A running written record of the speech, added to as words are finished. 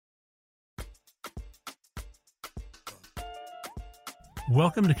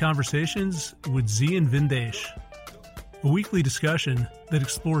Welcome to Conversations with Zi and Vindesh, a weekly discussion that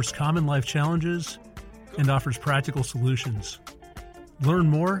explores common life challenges and offers practical solutions. Learn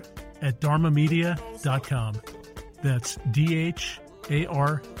more at dharmamedia.com. That's DHARMA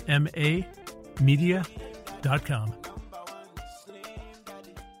media.com.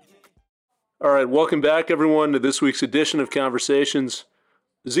 All right, welcome back, everyone, to this week's edition of Conversations.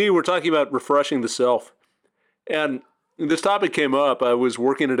 Z, we're talking about refreshing the self. And this topic came up. I was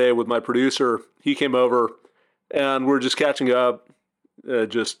working today with my producer. He came over, and we're just catching up,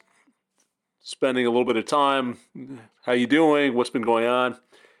 just spending a little bit of time. How you doing? What's been going on?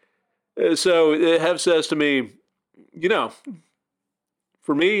 So Hev says to me,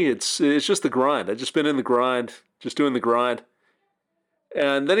 for me, it's just the grind. I've just been in the grind, just doing the grind.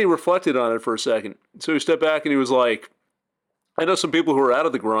 And then he reflected on it for a second. So he stepped back and he was like, I know some people who are out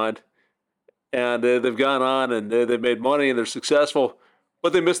of the grind and they've gone on and they've made money and they're successful,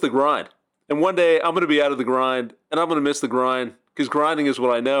 but they miss the grind. And one day I'm going to be out of the grind and I'm going to miss the grind because grinding is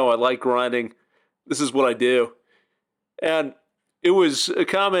what I know. I like grinding. This is what I do. And it was a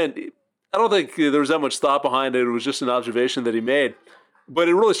comment. I don't think there was that much thought behind it. It was just an observation that he made, but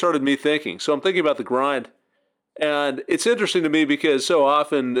it really started me thinking. So I'm thinking about the grind. And it's interesting to me because so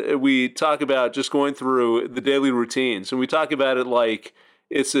often we talk about just going through the daily routines and we talk about it like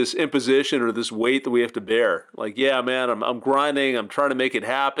it's this imposition or this weight that we have to bear. Like, yeah, man, I'm grinding. I'm trying to make it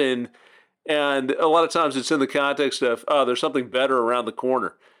happen. And a lot of times it's in the context of, oh, there's something better around the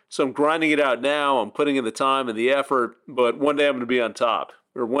corner. So I'm grinding it out now. I'm putting in the time and the effort, but one day I'm going to be on top,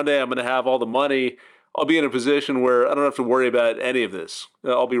 or one day I'm going to have all the money. I'll be in a position where I don't have to worry about any of this.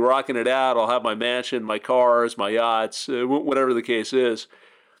 I'll be rocking it out. I'll have my mansion, my cars, my yachts, whatever the case is.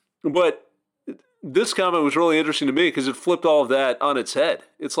 But this comment was really interesting to me because it flipped all of that on its head.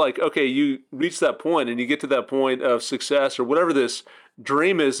 It's like, okay, you reach that point and you get to that point of success or whatever this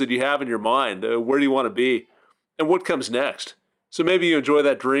dream is that you have in your mind. Where do you want to be? And what comes next? So maybe you enjoy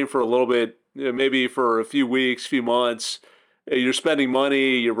that dream for a little bit, maybe for a few weeks, few months. You're spending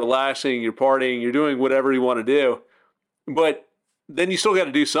money, you're relaxing, you're partying, you're doing whatever you want to do. But then you still got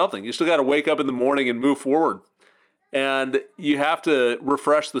to do something. You still got to wake up in the morning and move forward. And you have to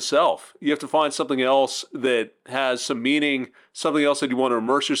refresh the self. You have to find something else that has some meaning, something else that you want to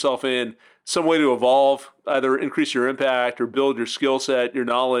immerse yourself in, some way to evolve, either increase your impact or build your skill set, your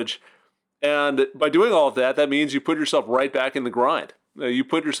knowledge. And by doing all of that, that means you put yourself right back in the grind. You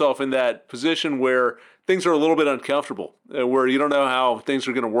put yourself in that position where things are a little bit uncomfortable, where you don't know how things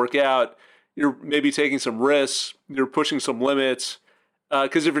are going to work out. You're maybe taking some risks. You're pushing some limits.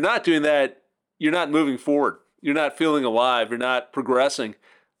 Because if you're not doing that, you're not moving forward. You're not feeling alive. You're not progressing.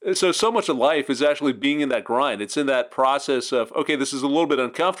 So much of life is actually being in that grind. It's in that process of, okay, this is a little bit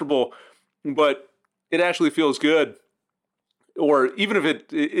uncomfortable, but it actually feels good. Or even if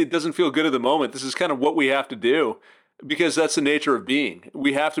it doesn't feel good at the moment, this is kind of what we have to do because that's the nature of being.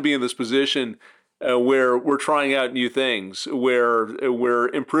 We have to be in this position where we're trying out new things, where we're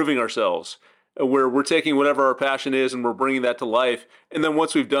improving ourselves, where we're taking whatever our passion is and we're bringing that to life. And then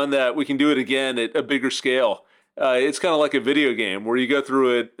once we've done that, we can do it again at a bigger scale. It's kind of like a video game where you go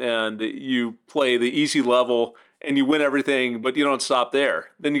through it and you play the easy level and you win everything, but you don't stop there.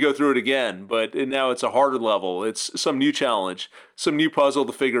 Then you go through it again, but now it's a harder level. It's some new challenge, some new puzzle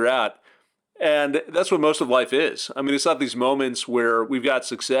to figure out. And that's what most of life is. I mean, it's not these moments where we've got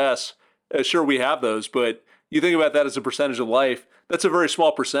success. Sure, we have those, but you think about that as a percentage of life, that's a very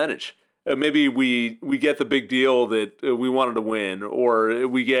small percentage. Maybe we get the big deal that we wanted to win, or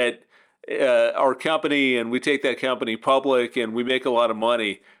we get our company and we take that company public and we make a lot of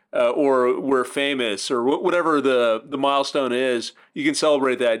money, or we're famous, or whatever the milestone is. You can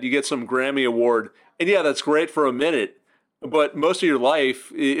celebrate that. You get some Grammy award, and yeah, that's great for a minute, but most of your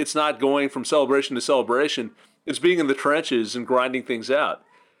life, it's not going from celebration to celebration. It's being in the trenches and grinding things out.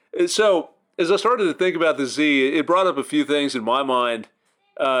 So as I started to think about the Z, it brought up a few things in my mind.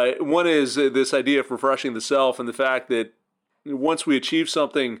 One is this idea of refreshing the self and the fact that once we achieve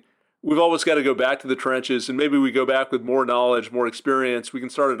something, we've always got to go back to the trenches, and maybe we go back with more knowledge, more experience. We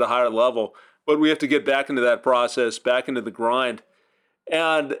can start at a higher level, but we have to get back into that process, back into the grind.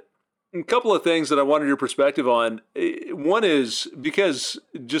 And a couple of things that I wanted your perspective on. One is because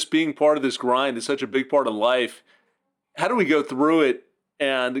just being part of this grind is such a big part of life. How do we go through it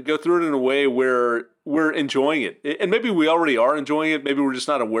and go through it in a way where we're enjoying it? And maybe we already are enjoying it. Maybe we're just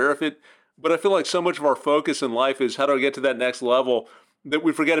not aware of it. But I feel like so much of our focus in life is how do I get to that next level that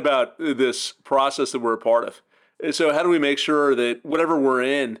we forget about this process that we're a part of. So how do we make sure that whatever we're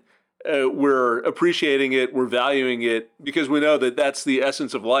in, we're appreciating it, we're valuing it, because we know that that's the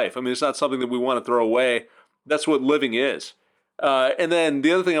essence of life. I mean, it's not something that we want to throw away. That's what living is. And then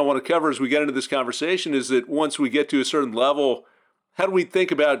the other thing I want to cover as we get into this conversation is that once we get to a certain level, how do we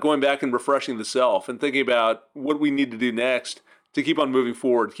think about going back and refreshing the self and thinking about what we need to do next to keep on moving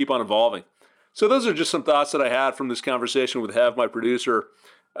forward, keep on evolving? So those are just some thoughts that I had from this conversation with Hev, my producer.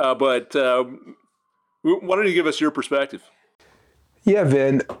 But why don't you give us your perspective? Yeah,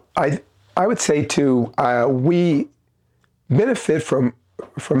 Vin, I would say too, we benefit from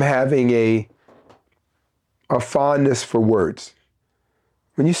having a fondness for words.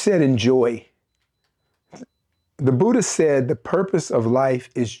 When you said enjoy, the Buddha said the purpose of life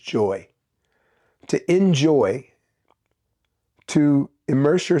is joy. To enjoy, to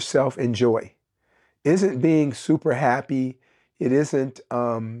immerse yourself in joy, isn't being super happy. It isn't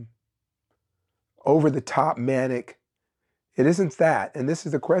over the top manic. It isn't that. And this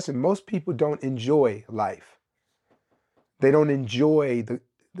is the question. Most people don't enjoy life. They don't enjoy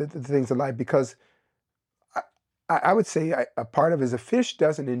the things of life because I would say a part of it is a fish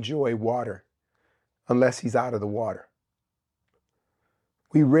doesn't enjoy water unless he's out of the water.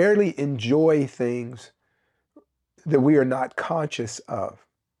 We rarely enjoy things that we are not conscious of.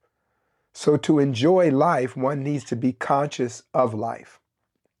 So to enjoy life, one needs to be conscious of life.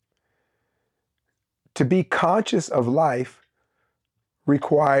 To be conscious of life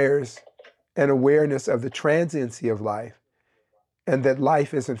requires an awareness of the transiency of life and that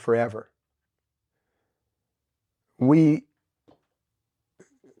life isn't forever. We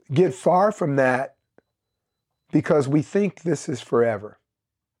get far from that because we think this is forever.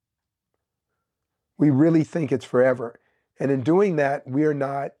 We really think it's forever. And in doing that, we are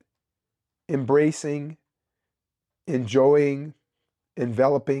not embracing, enjoying,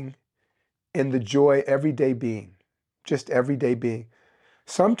 enveloping in the joy everyday being, just everyday being.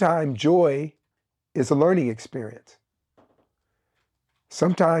 Sometimes joy is a learning experience.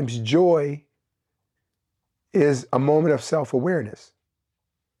 Sometimes joy is a moment of self-awareness.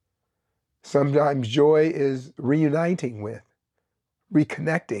 Sometimes joy is reuniting with,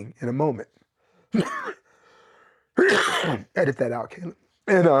 reconnecting in a moment. Edit that out, Caleb.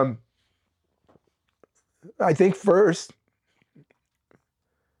 And I think first,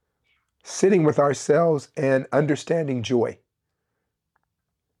 sitting with ourselves and understanding joy.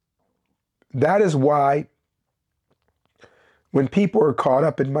 That is why when people are caught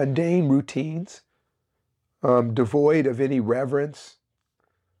up in mundane routines, devoid of any reverence,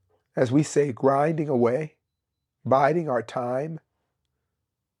 as we say, grinding away, biding our time,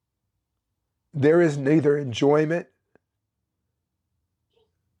 there is neither enjoyment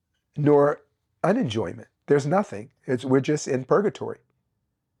nor unenjoyment. There's nothing. We're just in purgatory.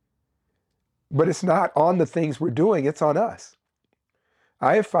 But it's not on the things we're doing, it's on us.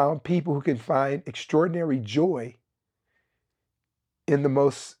 I have found people who can find extraordinary joy in the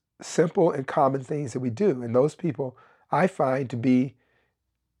most simple and common things that we do. And those people I find to be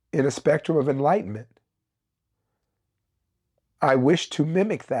in a spectrum of enlightenment. I wish to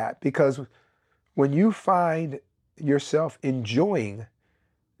mimic that because when you find yourself enjoying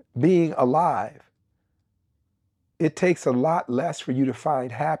being alive, it takes a lot less for you to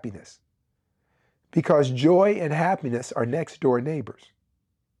find happiness because joy and happiness are next door neighbors.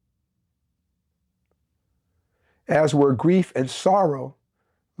 As where grief and sorrow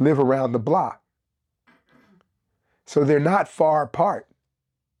live around the block. So they're not far apart.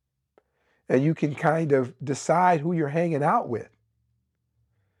 And you can kind of decide who you're hanging out with.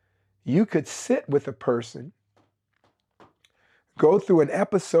 You could sit with a person, go through an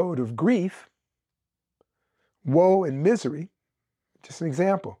episode of grief, woe, and misery. Just an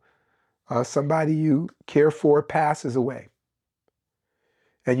example. Somebody you care for passes away.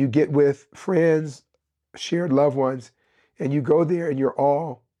 And you get with friends, shared loved ones, and you go there and you're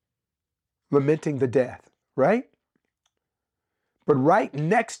all lamenting the death, right? But right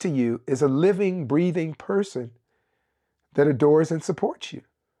next to you is a living, breathing person that adores and supports you.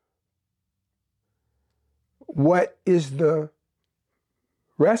 What is the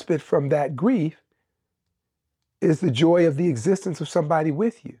respite from that grief is the joy of the existence of somebody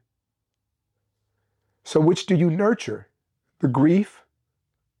with you. So which do you nurture, the grief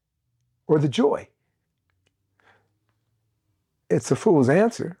or the joy? It's a fool's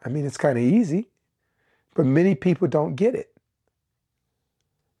answer. I mean, it's kind of easy, but many people don't get it.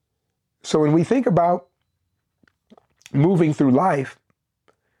 So when we think about moving through life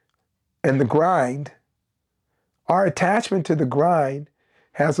and the grind, our attachment to the grind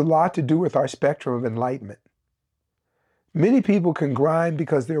has a lot to do with our spectrum of enlightenment. Many people can grind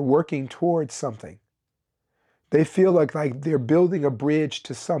because they're working towards something. They feel like they're building a bridge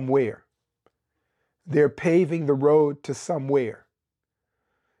to somewhere. They're paving the road to somewhere.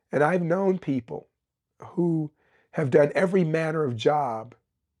 And I've known people who have done every manner of job,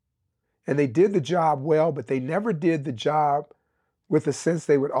 and they did the job well, but they never did the job with the sense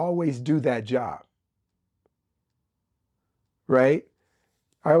they would always do that job, right?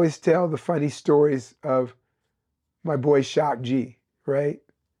 I always tell the funny stories of my boy Shock G, right?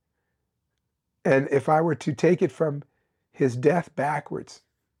 And if I were to take it from his death backwards,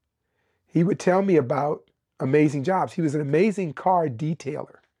 he would tell me about amazing jobs. He was an amazing car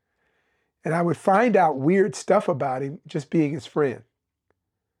detailer. And I would find out weird stuff about him just being his friend.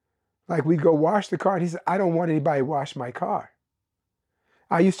 Like we'd go wash the car and he said, I don't want anybody to wash my car.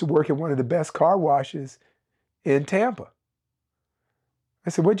 I used to work at one of the best car washes in Tampa. I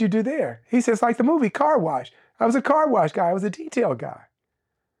said, what'd you do there? He says, like the movie Car Wash. I was a car wash guy. I was a detail guy.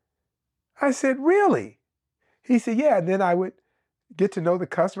 I said, really? He said, yeah. And then I would get to know the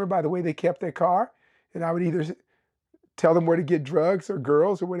customer by the way they kept their car. And I would either tell them where to get drugs or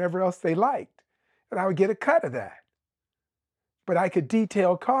girls or whatever else they liked. And I would get a cut of that. But I could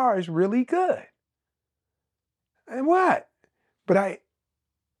detail cars really good. And what? But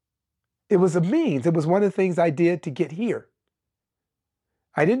it was a means. It was one of the things I did to get here.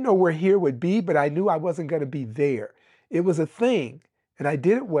 I didn't know where here would be, but I knew I wasn't going to be there. It was a thing, and I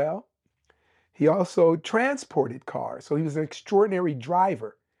did it well. He also transported cars, so he was an extraordinary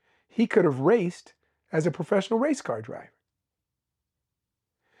driver. He could have raced as a professional race car driver.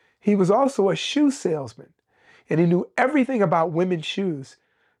 He was also a shoe salesman, and he knew everything about women's shoes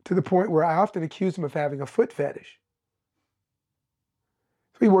to the point where I often accused him of having a foot fetish.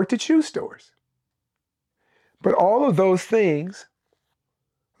 So he worked at shoe stores. But all of those things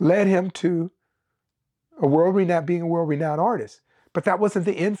led him to being a world-renowned artist. But that wasn't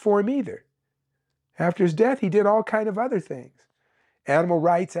the end for him either. After his death, he did all kind of other things. Animal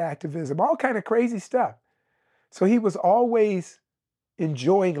rights activism, all kind of crazy stuff. So he was always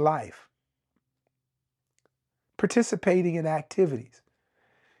enjoying life, participating in activities.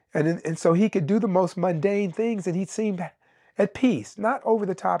 And so he could do the most mundane things and he seemed at peace, not over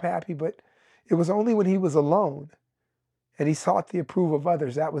the top happy, but it was only when he was alone and he sought the approval of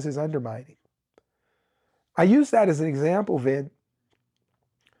others, that was his undermining. I use that as an example, Vin,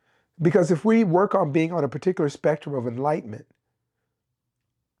 because if we work on being on a particular spectrum of enlightenment,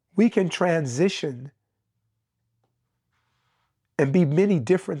 we can transition and be many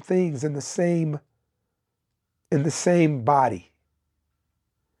different things in the same body.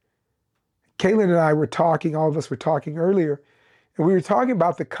 Caitlin and I were talking, all of us were talking earlier, and we were talking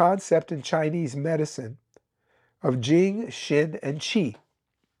about the concept in Chinese medicine of Jing, Shin, and Qi.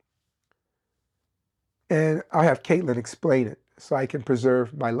 And I'll have Caitlin explain it so I can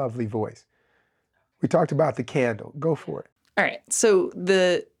preserve my lovely voice. We talked about the candle. Go for it. All right. So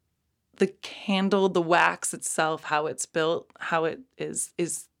the candle, the wax itself, how it's built, how it is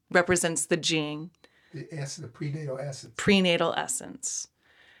represents the Jing. The prenatal essence. Prenatal essence.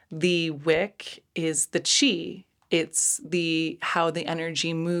 The wick is the Qi. It's how the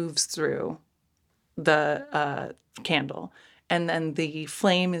energy moves through the candle. And then the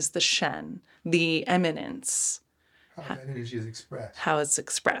flame is the Shen, the eminence. How that energy is expressed. How it's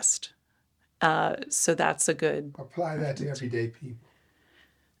expressed. So that's a good... Apply that to everyday people.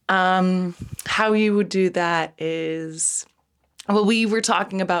 How you would do that is... Well, we were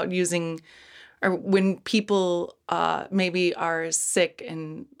talking about using... Or when people maybe are sick,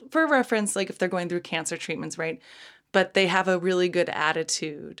 and for reference, like if they're going through cancer treatments, right? But they have a really good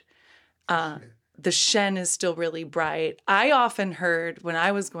attitude. The Shen is still really bright. I often heard when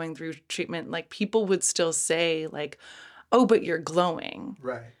I was going through treatment, like people would still say like, oh, but you're glowing.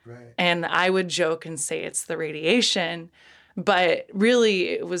 Right. And I would joke and say it's the radiation. But really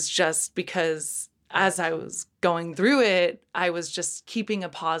it was just because as I was going through it, I was just keeping a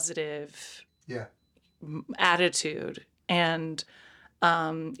positive attitude. And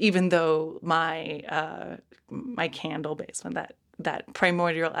even though my candle basement, that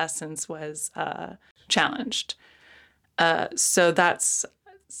primordial essence was challenged. So that's,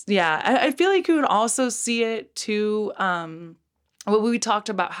 I feel like you would also see it too. Well, we talked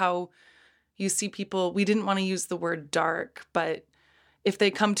about how you see people, we didn't want to use the word dark, but if they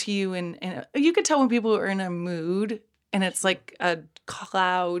come to you and you could tell when people are in a mood and it's like a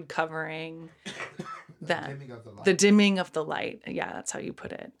cloud covering the dimming of the light. Yeah, that's how you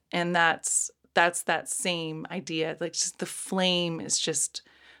put it. And that's that same idea. Like just the flame is just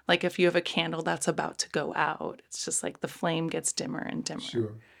like if you have a candle that's about to go out, it's just like the flame gets dimmer and dimmer.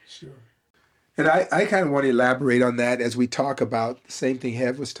 Sure. And I kind of want to elaborate on that as we talk about the same thing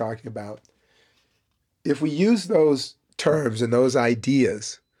Hev was talking about. If we use those terms and those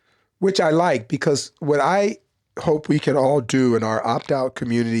ideas, which I like, because what I hope we can all do in our opt-out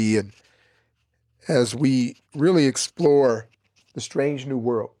community as we really explore the strange new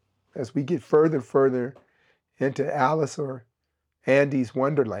world, as we get further and further into Alice or Andy's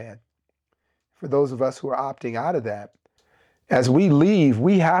Wonderland, for those of us who are opting out of that, as we leave,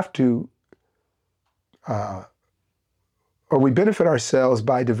 we have to, or we benefit ourselves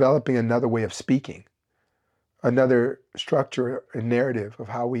by developing another way of speaking, another structure and narrative of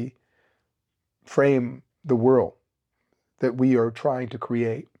how we frame the world that we are trying to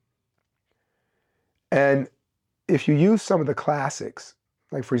create. And if you use some of the classics,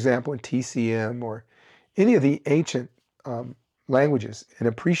 like for example in TCM or any of the ancient languages, and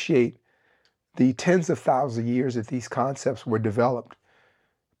appreciate the tens of thousands of years that these concepts were developed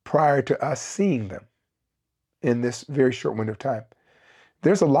prior to us seeing them in this very short window of time,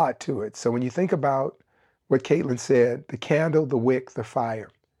 there's a lot to it. So when you think about what Caitlin said, the candle, the wick, the fire,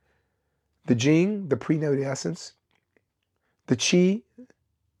 the Jing, the prenatal essence, the Qi,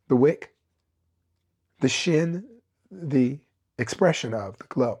 the wick, the Shin, the expression of, the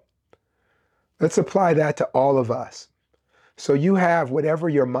glow. Let's apply that to all of us. So you have whatever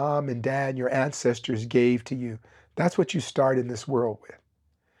your mom and dad, your ancestors gave to you. That's what you start in this world with.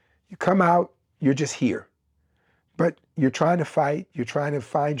 You come out, you're just here. But you're trying to fight, you're trying to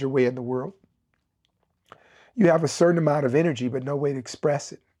find your way in the world. You have a certain amount of energy, but no way to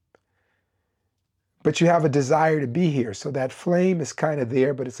express it. But you have a desire to be here. So that flame is kind of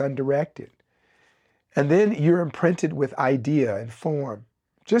there, but it's undirected. And then you're imprinted with idea and form,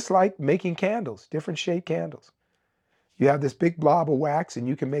 just like making candles, different shaped candles. You have this big blob of wax and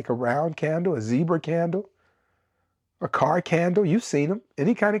you can make a round candle, a zebra candle, a car candle. You've seen them,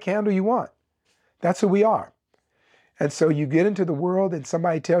 any kind of candle you want. That's who we are. And so you get into the world and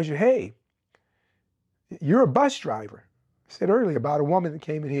somebody tells you, hey, you're a bus driver. I said earlier about a woman that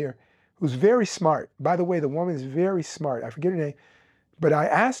came in here who's very smart. By the way, the woman is very smart. I forget her name. But I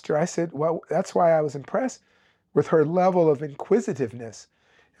asked her, I said, well, that's why I was impressed with her level of inquisitiveness.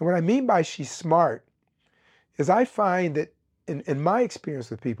 And what I mean by she's smart is I find that in my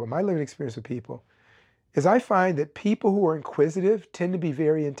experience with people, my living experience with people, is I find that people who are inquisitive tend to be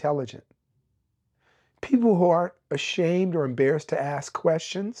very intelligent. People who aren't ashamed or embarrassed to ask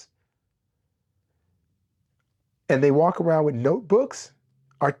questions and they walk around with notebooks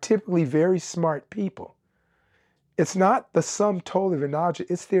are typically very smart people. It's not the sum total of their knowledge,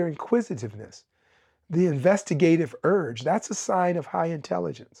 it's their inquisitiveness, the investigative urge. That's a sign of high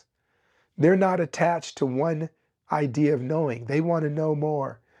intelligence. They're not attached to one idea of knowing. They want to know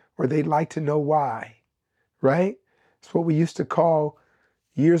more, or they'd like to know why, right? It's what we used to call,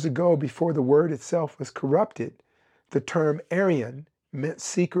 years ago, before the word itself was corrupted, the term Aryan meant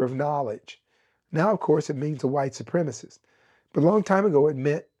seeker of knowledge. Now, of course, it means a white supremacist. But a long time ago, it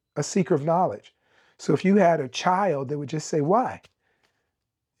meant a seeker of knowledge. So if you had a child that would just say, why?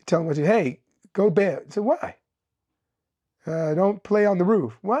 You tell them, hey, go to bed. You say, why? Don't play on the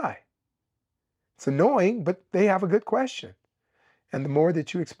roof. Why? It's annoying, but they have a good question. And the more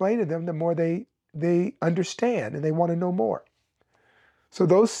that you explain to them, the more they understand and they want to know more. So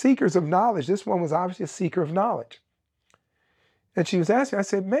those seekers of knowledge, this one was obviously a seeker of knowledge. And she was asking, I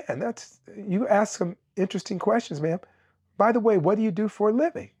said, man, you ask some interesting questions, ma'am. By the way, what do you do for a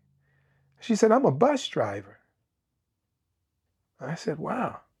living? She said, I'm a bus driver. I said,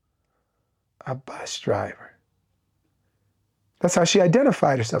 wow, a bus driver. That's how she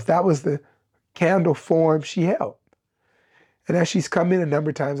identified herself. That was the candle form she held. And as she's come in a number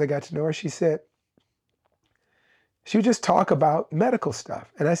of times, I got to know her, she said, she would just talk about medical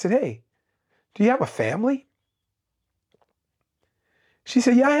stuff. And I said, hey, do you have a family? She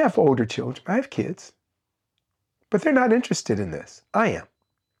said, yeah, I have older children. I have kids. But they're not interested in this. I am.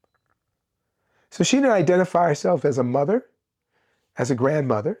 So she didn't identify herself as a mother, as a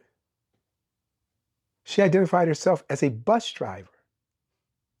grandmother. She identified herself as a bus driver.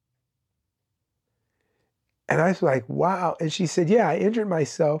 And I was like, wow. And she said, yeah, I injured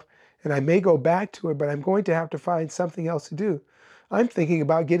myself and I may go back to it, but I'm going to have to find something else to do. I'm thinking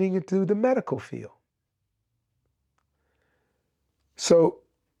about getting into the medical field. So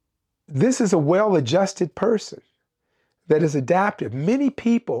this is a well-adjusted person that is adaptive. Many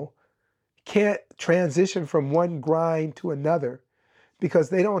people can't transition from one grind to another because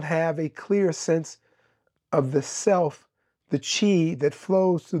they don't have a clear sense of the self, the chi that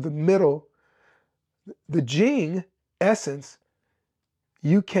flows through the middle. The Jing essence,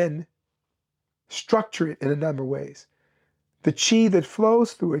 you can structure it in a number of ways. The chi that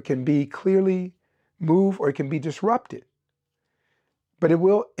flows through it can be clearly moved or it can be disrupted. But it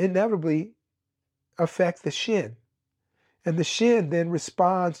will inevitably affect the Shin. And the Shin then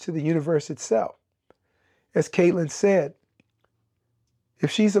responds to the universe itself. As Caitlin said,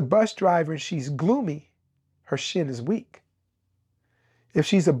 If she's a bus driver and she's gloomy, her shin is weak. If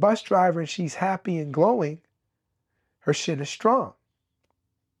she's a bus driver and she's happy and glowing, her shin is strong.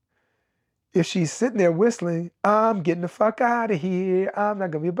 If she's sitting there whistling, I'm getting the fuck out of here, I'm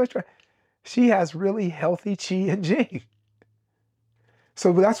not going to be a bus driver, she has really healthy chi and jing.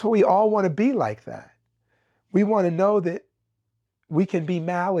 So that's what we all want to be like that. We want to know that we can be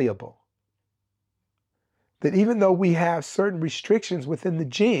malleable. That even though we have certain restrictions within the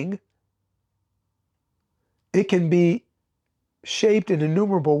jing, it can be shaped in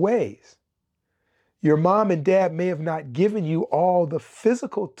innumerable ways. Your mom and dad may have not given you all the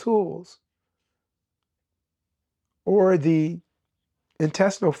physical tools or the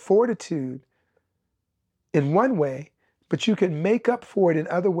intestinal fortitude in one way, but you can make up for it in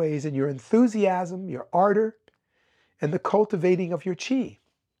other ways in your enthusiasm, your ardor, and the cultivating of your chi.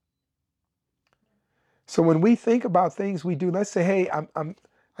 So when we think about things we do, let's say, hey,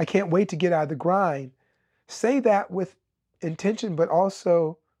 I can't wait to get out of the grind. Say that with intention, but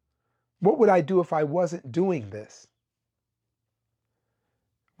also, what would I do if I wasn't doing this?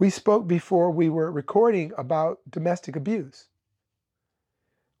 We spoke before we were recording about domestic abuse.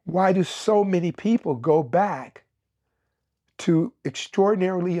 Why do so many people go back to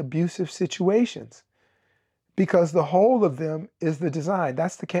extraordinarily abusive situations? Because the whole of them is the design.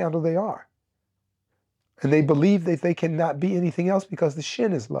 That's the candle they are. And they believe that they cannot be anything else because the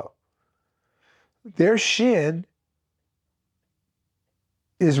shin is low. Their shin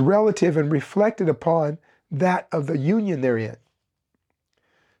is relative and reflected upon that of the union they're in.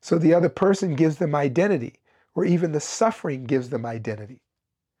 So the other person gives them identity, or even the suffering gives them identity.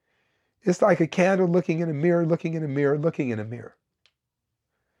 It's like a candle looking in a mirror, looking in a mirror, looking in a mirror.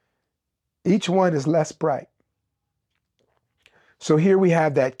 Each one is less bright. So here we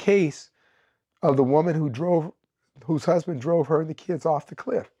have that case of the woman whose husband drove her and the kids off the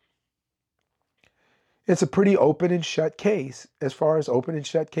cliff. It's a pretty open and shut case as far as open and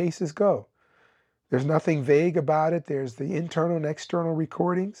shut cases go. There's nothing vague about it. There's the internal and external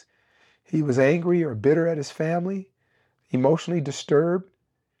recordings. He was angry or bitter at his family, emotionally disturbed,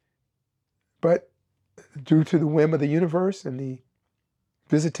 but due to the whim of the universe and the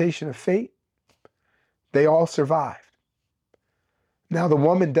visitation of fate, they all survived. Now the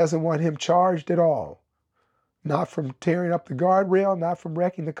woman doesn't want him charged at all. Not from tearing up the guardrail, not from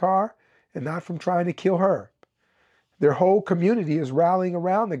wrecking the car, and not from trying to kill her. Their whole community is rallying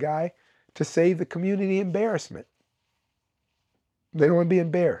around the guy to save the community embarrassment. They don't want to be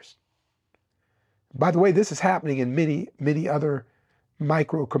embarrassed. By the way, this is happening in many, many other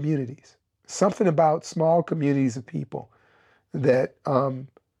micro communities. Something about small communities of people that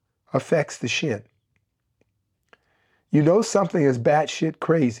affects the shin. You know something is batshit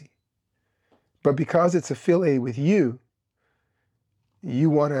crazy, but because it's affiliated with you, you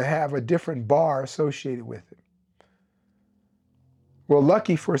want to have a different bar associated with it. Well,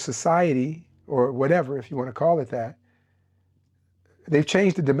 lucky for society, or whatever, if you want to call it that, they've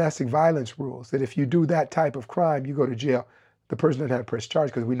changed the domestic violence rules, that if you do that type of crime, you go to jail. The person doesn't have to press charge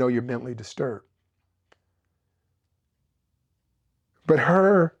because we know you're mentally disturbed. But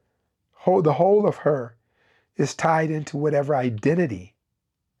the whole of her is tied into whatever identity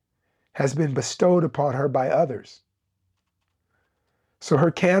has been bestowed upon her by others. So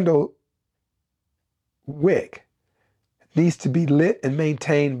her candle wick needs to be lit and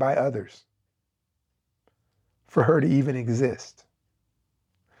maintained by others for her to even exist.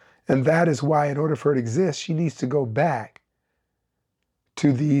 And that is why, in order for her to exist, she needs to go back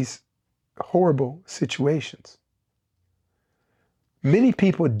to these horrible situations. Many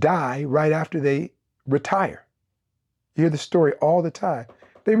people die right after they retire. You hear the story all the time.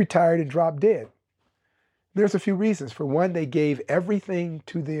 They retired and dropped dead. There's a few reasons. For one, they gave everything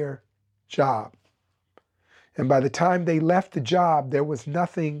to their job. And by the time they left the job, there was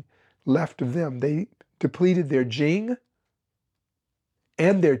nothing left of them. They depleted their jing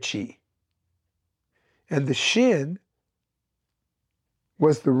and their chi. And the shin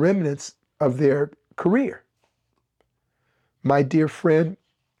was the remnants of their career. My dear friend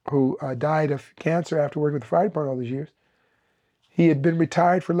who died of cancer after working with the fire department all these years, he had been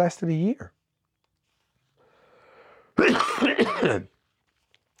retired for less than a year.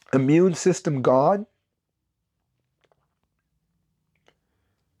 Immune system gone.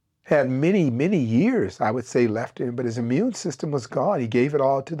 Had many, many years, I would say, left in him, but his immune system was gone. He gave it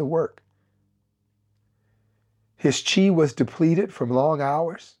all to the work. His chi was depleted from long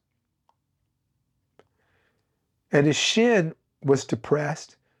hours. And his shin was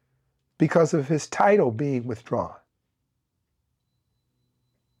depressed because of his title being withdrawn.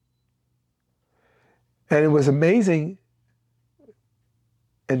 And it was amazing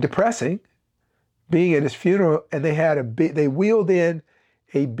and depressing being at his funeral, and they wheeled in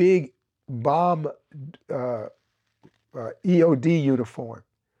a big bomb EOD uniform,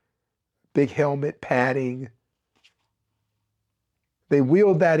 big helmet, padding. They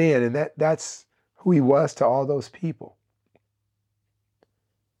wheeled that in, and that's who he was to all those people.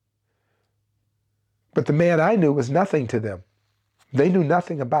 But the man I knew was nothing to them. They knew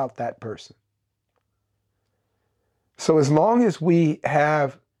nothing about that person. So as long as we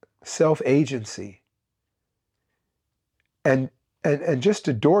have self-agency and just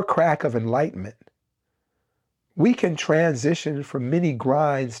a door crack of enlightenment, we can transition from many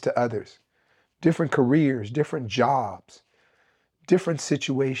grinds to others, different careers, different jobs, different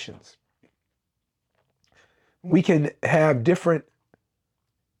situations. We can have different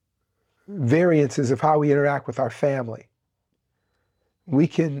variances of how we interact with our family. We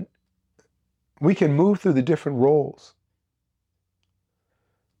can move through the different roles.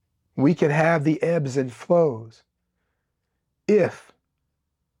 We can have the ebbs and flows if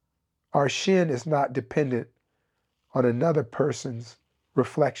our shin is not dependent on another person's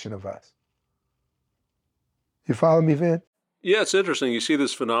reflection of us. You follow me, Vin? Yeah, it's interesting. You see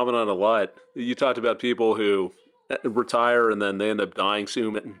this phenomenon a lot. You talked about people who retire and then they end up dying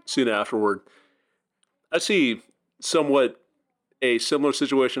soon afterward. I see somewhat a similar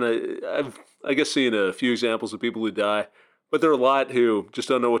situation. I've seen a few examples of people who die, but there are a lot who just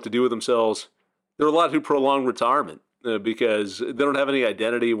don't know what to do with themselves. There are a lot who prolong retirement because they don't have any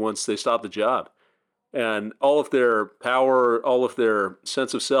identity once they stop the job. And all of their power, all of their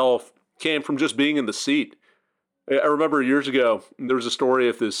sense of self came from just being in the seat. I remember years ago, there was a story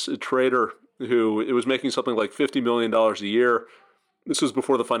of this trader who it was making something like $50 million a year. This was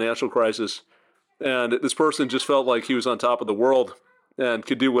before the financial crisis. And this person just felt like he was on top of the world and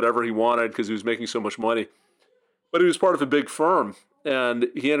could do whatever he wanted because he was making so much money. But he was part of a big firm, and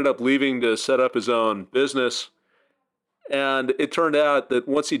he ended up leaving to set up his own business. And it turned out that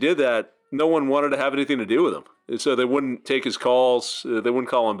once he did that, no one wanted to have anything to do with him. And so they wouldn't take his calls. They wouldn't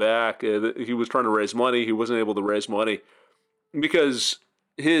call him back. He was trying to raise money. He wasn't able to raise money because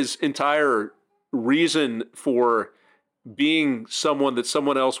his entire reason for being someone that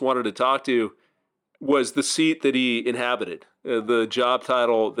someone else wanted to talk to was the seat that he inhabited, the job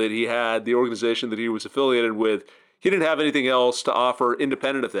title that he had, the organization that he was affiliated with. He didn't have anything else to offer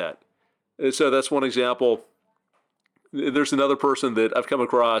independent of that. So that's one example. There's another person that I've come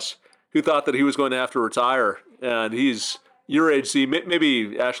across who thought that he was going to have to retire, and he's your age, see,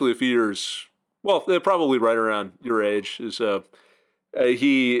 maybe actually a few years, well, probably right around your age.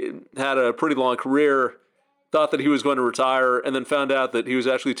 He had a pretty long career, thought that he was going to retire, and then found out that he was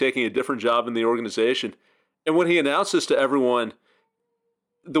actually taking a different job in the organization. And when he announced this to everyone,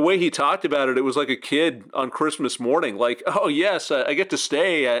 the way he talked about it, it was like a kid on Christmas morning. Like, oh, yes, I get to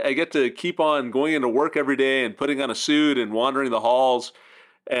stay. I get to keep on going into work every day and putting on a suit and wandering the halls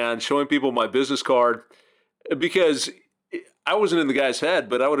and showing people my business card. Because I wasn't in the guy's head,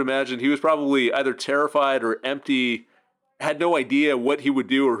 but I would imagine he was probably either terrified or empty, had no idea what he would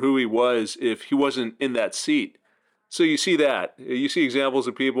do or who he was if he wasn't in that seat. So you see that. You see examples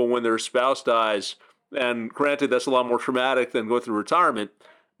of people when their spouse dies, and granted, that's a lot more traumatic than going through retirement,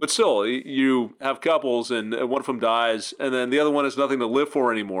 but still, you have couples and one of them dies, and then the other one has nothing to live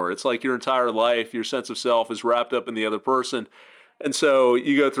for anymore. It's like your entire life, your sense of self is wrapped up in the other person. And so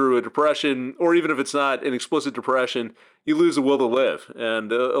you go through a depression, or even if it's not an explicit depression, you lose the will to live.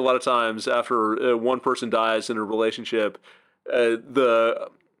 And a lot of times after one person dies in a relationship, the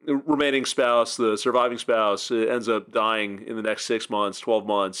remaining spouse, the surviving spouse, ends up dying in the next 6 months, 12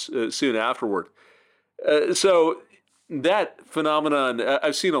 months, soon afterward. So that phenomenon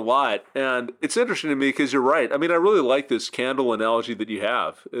I've seen a lot, and it's interesting to me because you're right. I mean, I really like this candle analogy that you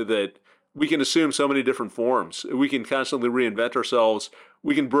have, that we can assume so many different forms. We can constantly reinvent ourselves.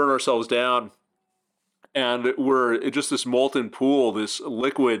 We can burn ourselves down, and we're just this molten pool, this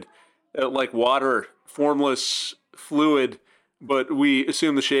liquid, like water, formless fluid, but we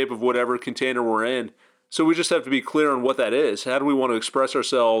assume the shape of whatever container we're in. So we just have to be clear on what that is. How do we want to express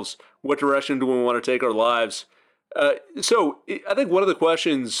ourselves? What direction do we want to take our lives? So I think one of the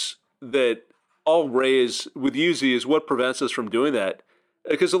questions that I'll raise with you, Z, is what prevents us from doing that?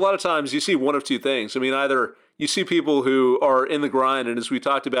 Because a lot of times you see one of two things. I mean, either you see people who are in the grind, and as we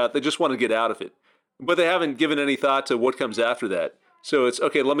talked about, they just want to get out of it, but they haven't given any thought to what comes after that. So it's,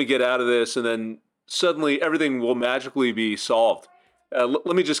 okay, let me get out of this, and then suddenly everything will magically be solved. Let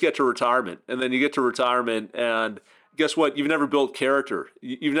me just get to retirement. And then you get to retirement, and guess what? You've never built character.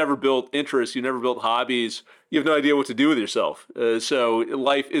 You've never built interests. You've never built hobbies. You have no idea what to do with yourself. So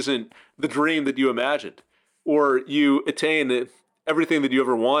life isn't the dream that you imagined. Or you attain everything that you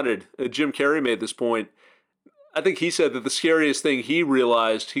ever wanted. Jim Carrey made this point. I think he said that the scariest thing he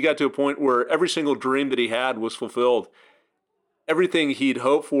realized, he got to a point where every single dream that he had was fulfilled. Everything he'd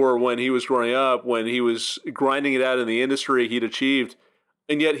hoped for when he was growing up, when he was grinding it out in the industry, he'd achieved.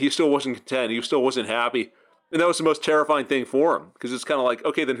 And yet he still wasn't content. He still wasn't happy. And that was the most terrifying thing for him, because it's kind of like,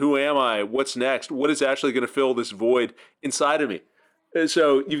 okay, then who am I? What's next? What is actually going to fill this void inside of me? And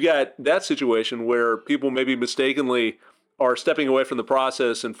so you've got that situation where people maybe mistakenly are stepping away from the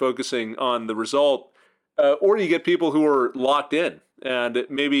process and focusing on the result. Or you get people who are locked in. And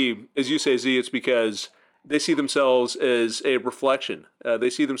maybe, as you say, Z, it's because they see themselves as a reflection. They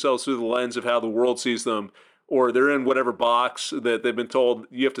see themselves through the lens of how the world sees them, or they're in whatever box that they've been told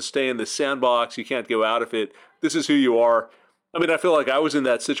you have to stay in this sandbox, you can't go out of it. This is who you are. I mean, I feel like I was in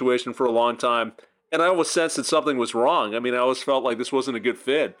that situation for a long time, and I always sensed that something was wrong. I mean, I always felt like this wasn't a good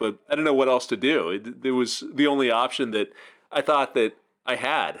fit, but I didn't know what else to do. It was the only option that I thought that I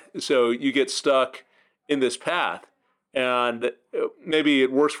had. So you get stuck in this path, and maybe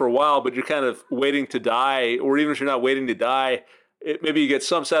it works for a while, but you're kind of waiting to die, or even if you're not waiting to die, maybe you get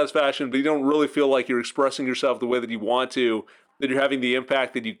some satisfaction, but you don't really feel like you're expressing yourself the way that you want to, that you're having the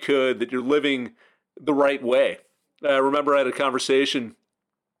impact that you could, that you're living the right way. I remember I had a conversation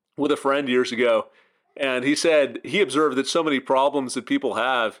with a friend years ago, and he said he observed that so many problems that people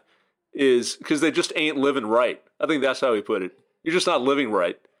have is because they just ain't living right. I think that's how he put it. You're just not living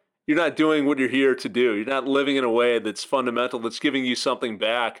right. You're not doing what you're here to do. You're not living in a way that's fundamental, that's giving you something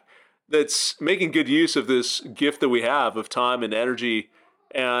back, that's making good use of this gift that we have of time and energy.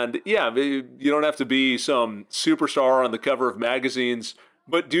 And yeah, you don't have to be some superstar on the cover of magazines,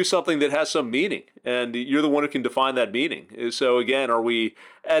 but do something that has some meaning. And you're the one who can define that meaning. So again, are we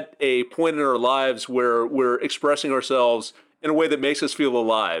at a point in our lives where we're expressing ourselves in a way that makes us feel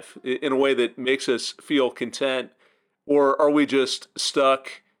alive, in a way that makes us feel content? Or are we just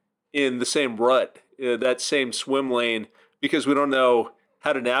stuck in the same rut, that same swim lane, because we don't know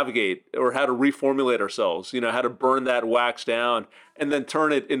how to navigate or how to reformulate ourselves, how to burn that wax down and then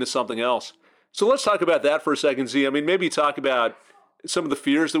turn it into something else. So let's talk about that for a second, Z. I mean, maybe talk about some of the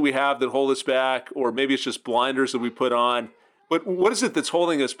fears that we have that hold us back, or maybe it's just blinders that we put on. But what is it that's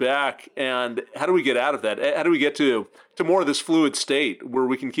holding us back, and how do we get out of that? How do we get to more of this fluid state where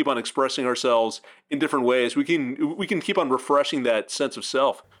we can keep on expressing ourselves in different ways? We can keep on refreshing that sense of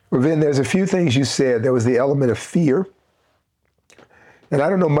self. Well, Vin, there's a few things you said. There was the element of fear. And I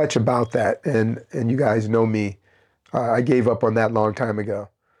don't know much about that, and you guys know me. I gave up on that a long time ago.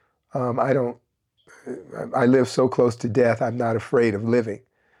 I live so close to death, I'm not afraid of living.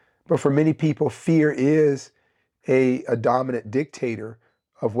 But for many people, fear is a dominant dictator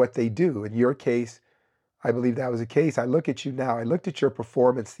of what they do. In your case, I believe that was the case. I look at you now. I looked at your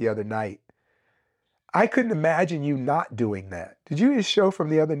performance the other night. I couldn't imagine you not doing that. Did you hear his show from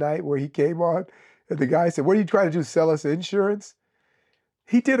the other night where he came on and the guy said, "What are you trying to do, sell us insurance?"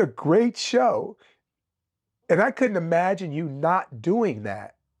 He did a great show, and I couldn't imagine you not doing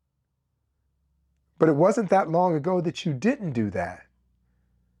that. But it wasn't that long ago that you didn't do that.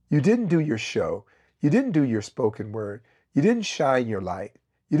 You didn't do your show. You didn't do your spoken word. You didn't shine your light.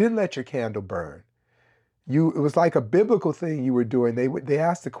 You didn't let your candle burn. It was like a biblical thing you were doing. They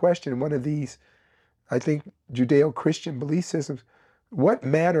asked the question in one of these, I think, Judeo-Christian belief systems, what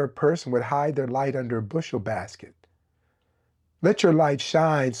manner of person would hide their light under a bushel basket? Let your light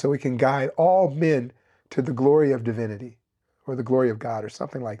shine so it can guide all men to the glory of divinity or the glory of God or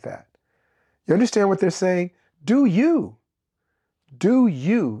something like that. You understand what they're saying? Do you. Do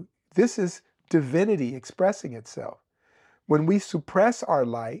you. This is divinity expressing itself. When we suppress our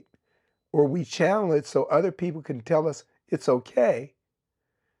light or we channel it so other people can tell us it's okay,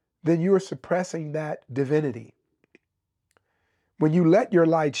 then you are suppressing that divinity. When you let your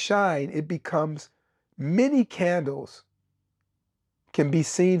light shine, it becomes many candles can be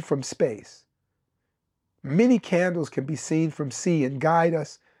seen from space. Many candles can be seen from sea and guide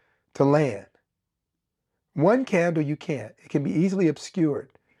us to land. One candle you can't. It can be easily obscured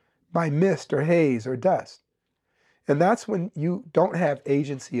by mist or haze or dust. And that's when you don't have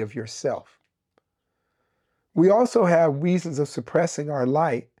agency of yourself. We also have reasons of suppressing our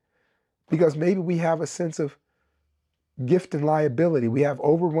light because maybe we have a sense of gift and liability. We have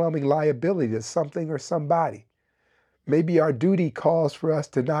overwhelming liability to something or somebody. Maybe our duty calls for us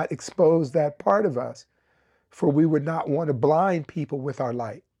to not expose that part of us, for we would not want to blind people with our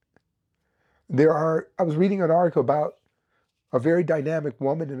light. I was reading an article about a very dynamic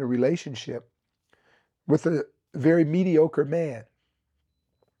woman in a relationship with a very mediocre man.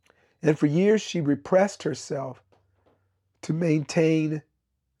 And for years, she repressed herself to maintain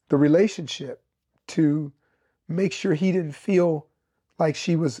the relationship, to make sure he didn't feel like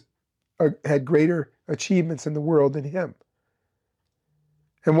she was had greater achievements in the world than him.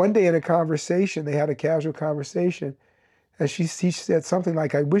 And one day in a conversation, they had a casual conversation, and he said something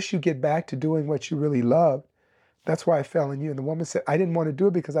like, I wish you get back to doing what you really love. That's why I fell in you. And the woman said, I didn't want to do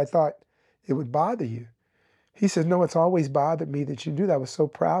it because I thought it would bother you. He said, no, it's always bothered me that you do that. I was so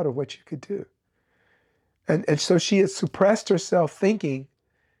proud of what you could do. And so she had suppressed herself thinking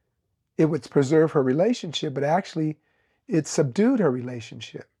it would preserve her relationship, but actually it subdued her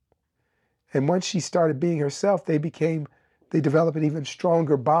relationship. And once she started being herself, they developed an even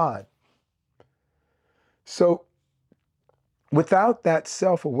stronger bond. So without that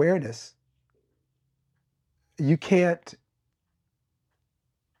self-awareness, you can't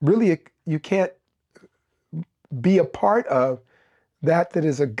be a part of that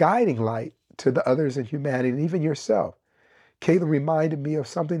is a guiding light to the others in humanity and even yourself. Kayla reminded me of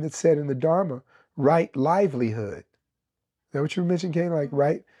something that's said in the Dharma, right livelihood. Is that what you mentioned, Kayla?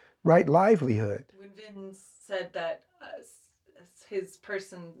 Like right livelihood. When Vin said that, his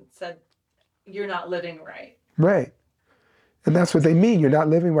person said, you're not living right. Right. And that's what they mean. You're not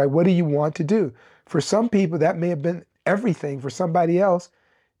living right. What do you want to do? For some people, that may have been everything. For somebody else,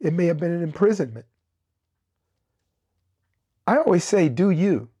 it may have been an imprisonment. I always say, do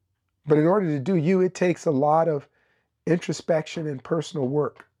you. But in order to do you, it takes a lot of introspection and personal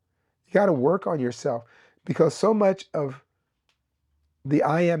work. You got to work on yourself, because so much of the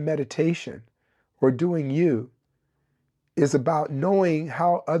I am meditation or doing you is about knowing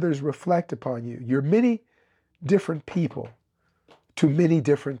how others reflect upon you. You're many different people to many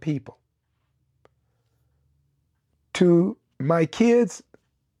different people. To my kids,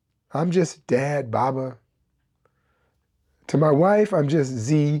 I'm just Dad, Baba. To my wife, I'm just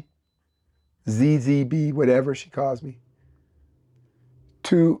Z, ZZB, whatever she calls me.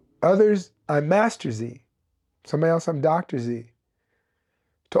 To others, I'm Master Z. Somebody else, I'm Dr. Z.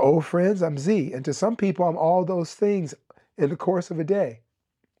 To old friends, I'm Z. And to some people, I'm all those things in the course of a day.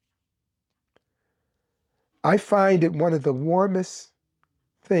 I find it one of the warmest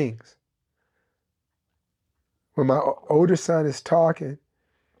things when my older son is talking.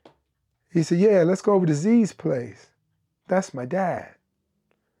 He said, yeah, let's go over to Z's place. That's my dad.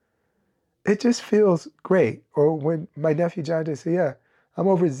 It just feels great. Or when my nephew John said, yeah, I'm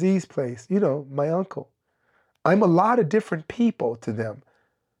over at Z's place, my uncle. I'm a lot of different people to them,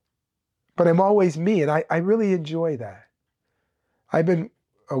 but I'm always me, and I really enjoy that. I've been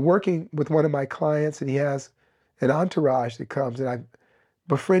working with one of my clients, and he has an entourage that comes, and I've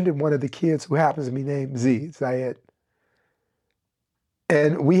befriended one of the kids who happens to be named Z, Zayed.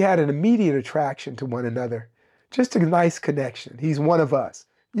 And we had an immediate attraction to one another, just a nice connection. He's one of us.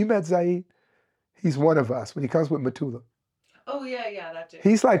 You met Zayed? He's one of us when he comes with Matula. Oh, yeah, that too.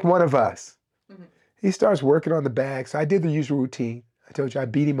 He's like one of us. Mm-hmm. He starts working on the bag. So I did the usual routine. I told you I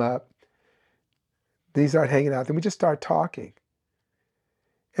beat him up. Then he started hanging out. Then we just started talking.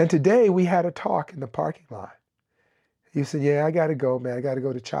 And today we had a talk in the parking lot. He said, yeah, I got to go, man. I got to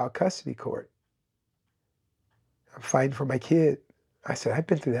go to child custody court. I'm fighting for my kid. I said, I've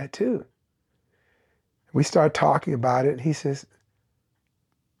been through that too. We started talking about it. And he says,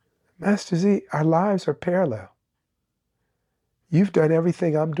 Master Z, our lives are parallel. You've done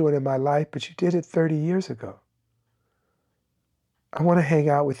everything I'm doing in my life, but you did it 30 years ago. I want to hang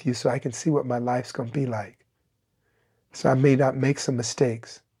out with you so I can see what my life's going to be like. So I may not make some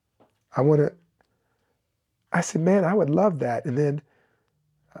mistakes. I said, man, I would love that. And then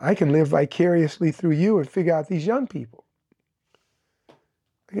I can live vicariously through you and figure out these young people.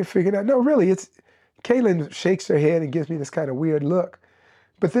 I can figure it out. No, really, Kaylin shakes her head and gives me this kind of weird look.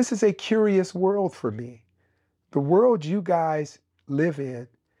 But this is a curious world for me. The world you guys live in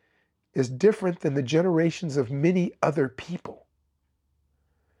is different than the generations of many other people.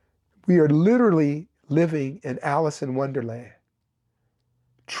 We are literally living in Alice in Wonderland.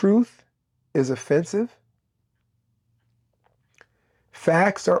 Truth is offensive.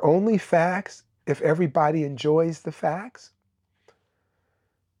 Facts are only facts if everybody enjoys the facts.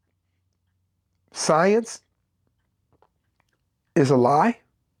 Science is a lie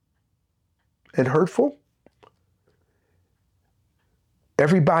and hurtful.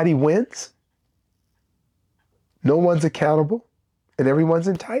 Everybody wins. No one's accountable, and everyone's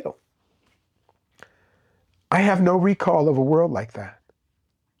entitled. I have no recall of a world like that.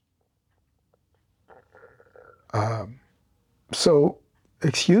 So,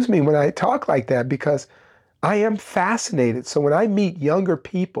 excuse me when I talk like that, because I am fascinated. So when I meet younger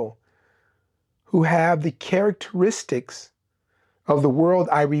people who have the characteristics of the world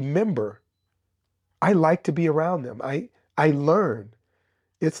I remember, I like to be around them. I learn.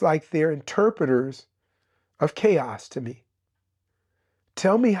 It's like they're interpreters of chaos to me.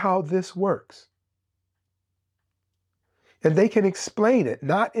 Tell me how this works. And they can explain it,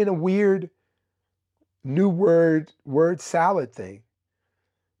 not in a weird new word salad thing,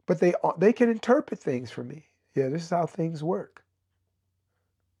 but they can interpret things for me. Yeah, this is how things work.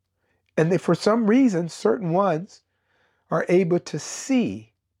 And for some reason, certain ones are able to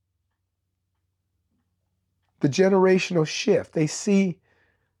see the generational shift. They see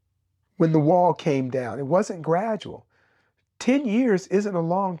when the wall came down. It wasn't gradual. 10 years isn't a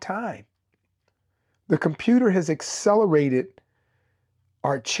long time. The computer has accelerated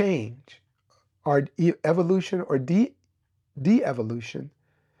our change, our evolution or de-evolution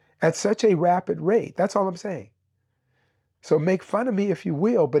at such a rapid rate. That's all I'm saying. So make fun of me if you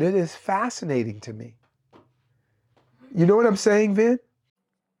will, but it is fascinating to me. You know what I'm saying, Vin?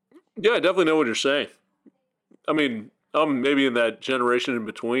 Yeah, I definitely know what you're saying. I mean, I'm maybe in that generation in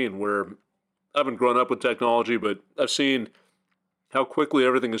between where I haven't grown up with technology, but I've seen how quickly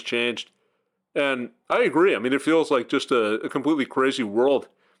everything has changed. And I agree. I mean, it feels like just a completely crazy world.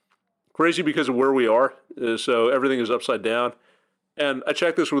 Crazy because of where we are. So everything is upside down. And I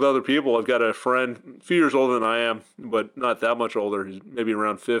check this with other people. I've got a friend, a few years older than I am, but not that much older. He's maybe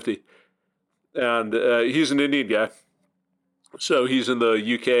around 50. And he's an Indian guy. So he's in the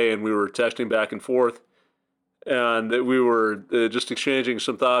UK, and we were texting back and forth. And we were just exchanging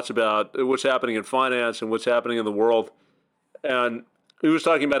some thoughts about what's happening in finance and what's happening in the world. And he was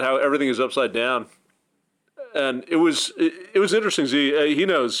talking about how everything is upside down. And it was interesting. He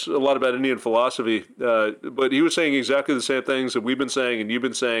knows a lot about Indian philosophy, but he was saying exactly the same things that we've been saying and you've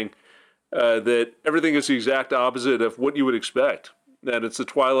been saying, that everything is the exact opposite of what you would expect. And it's the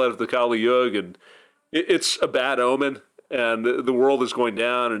twilight of the Kali Yuga, and it's a bad omen, and the world is going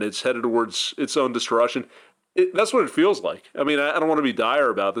down, and it's headed towards its own destruction. That's what it feels like. I mean, I don't want to be dire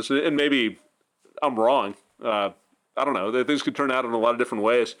about this, and maybe I'm wrong. I don't know. Things could turn out in a lot of different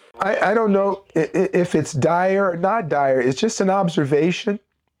ways. I don't know if it's dire or not dire. It's just an observation.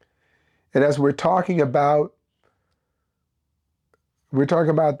 And as we're talking about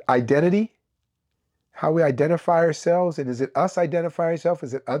identity, how we identify ourselves, and is it us identify ourselves?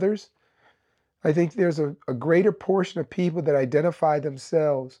 Is it others? I think there's a greater portion of people that identify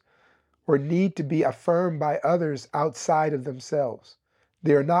themselves or need to be affirmed by others outside of themselves.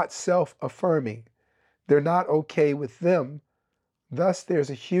 They're not self-affirming. They're not okay with them. Thus, there's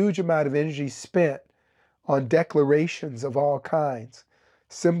a huge amount of energy spent on declarations of all kinds,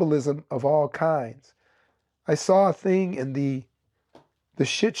 symbolism of all kinds. I saw a thing in the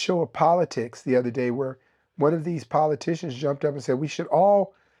shit show of politics the other day where one of these politicians jumped up and said, we should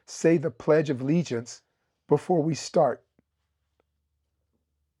all say the Pledge of Allegiance before we start.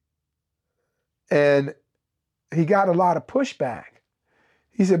 And he got a lot of pushback.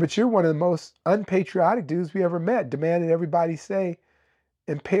 He said, but you're one of the most unpatriotic dudes we ever met, demanded everybody say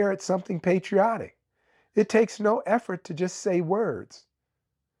and parrot something patriotic. It takes no effort to just say words.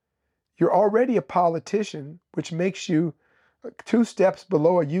 You're already a politician, which makes you 2 steps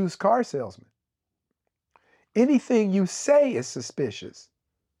below a used car salesman. Anything you say is suspicious.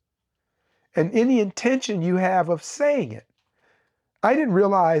 And any intention you have of saying it. I didn't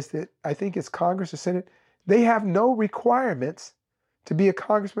realize that, I think it's Congress or Senate, they have no requirements to be a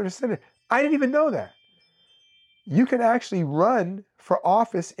congressman or senator. I didn't even know that. You can actually run for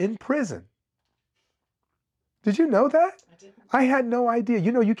office in prison. Did you know that? I didn't. I had no idea.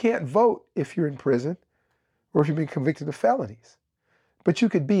 You know, you can't vote if you're in prison or if you've been convicted of felonies. But you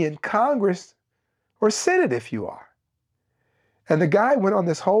could be in Congress or Senate if you are. And the guy went on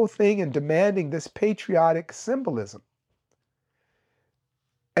this whole thing and demanding this patriotic symbolism.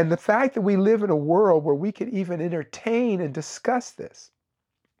 And the fact that we live in a world where we could even entertain and discuss this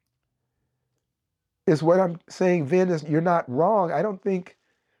is what I'm saying, Vin, is you're not wrong. I don't think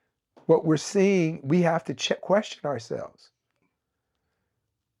what we're seeing, we have to question ourselves.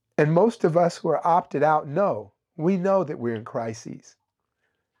 And most of us who are opted out know, we know that we're in crises.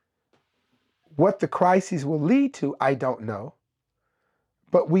 What the crises will lead to, I don't know.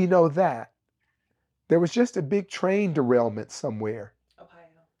 But we know that. There was just a big train derailment somewhere.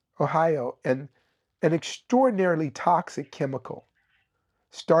 Ohio, and an extraordinarily toxic chemical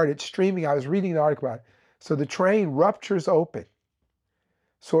started streaming. I was reading an article about it. So the train ruptures open.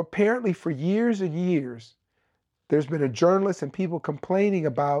 So apparently for years and years, there's been a journalist and people complaining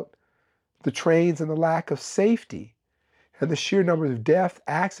about the trains and the lack of safety and the sheer number of deaths,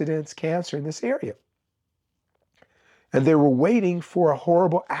 accidents, cancer in this area. And they were waiting for a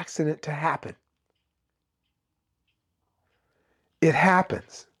horrible accident to happen. It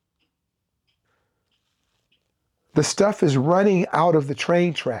happens. The stuff is running out of the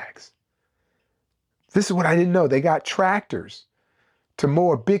train tracks. This is what I didn't know. They got tractors to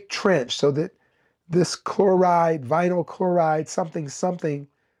mow a big trench so that this chloride, vinyl chloride, something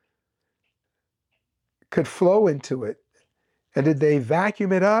could flow into it. And did they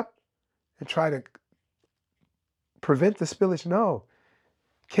vacuum it up and try to prevent the spillage? No.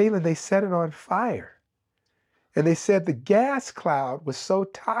 Caitlin, they set it on fire. And they said the gas cloud was so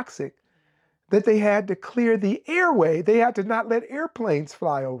toxic that they had to clear the airway. They had to not let airplanes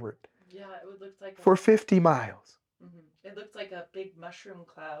fly over it. Yeah, it would look like for 50 miles. It looked like a big mushroom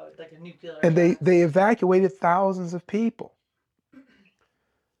cloud, like a nuclear. And they evacuated thousands of people.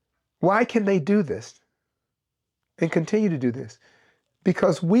 Why can they do this and continue to do this?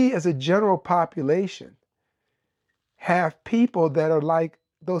 Because we as a general population have people that are like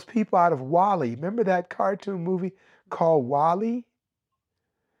those people out of Wall-E. Remember that cartoon movie called Wall-E?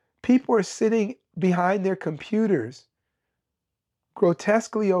 People are sitting behind their computers,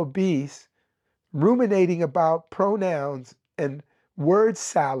 grotesquely obese, ruminating about pronouns and word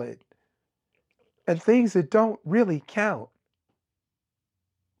salad and things that don't really count.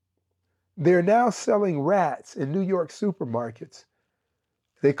 They're now selling rats in New York supermarkets.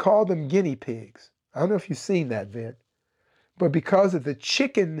 They call them guinea pigs. I don't know if you've seen that, Vin. But because of the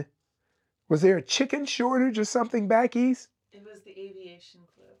chicken, was there a chicken shortage or something back east? It was the aviation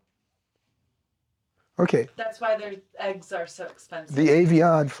flu. Okay. That's why their eggs are so expensive. The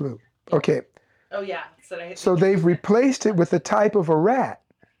avian flu. Okay. Oh, yeah. So they've replaced it with a type of a rat.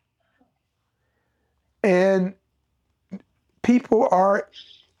 And people are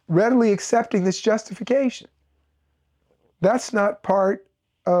readily accepting this justification. That's not part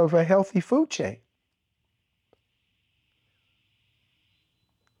of a healthy food chain.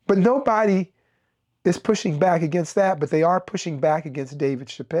 But nobody is pushing back against that, but they are pushing back against David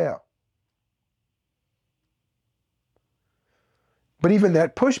Chappelle. But even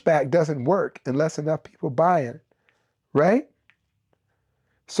that pushback doesn't work unless enough people buy it, right?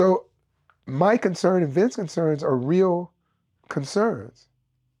 So my concern and Vince's concerns are real concerns.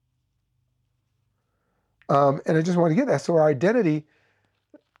 And I just want to get that. So our identity,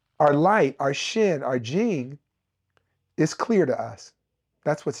 our light, our shin, our jing is clear to us.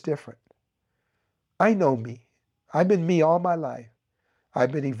 That's what's different. I know me. I've been me all my life.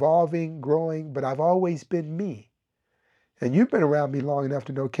 I've been evolving, growing, but I've always been me. And you've been around me long enough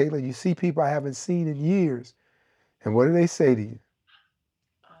to know, Caitlin, you see people I haven't seen in years. And what do they say to you?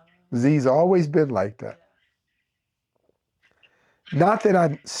 Z's always been like that. Not that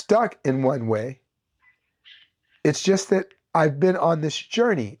I'm stuck in one way. It's just that I've been on this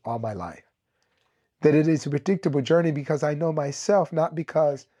journey all my life. That it is a predictable journey because I know myself, not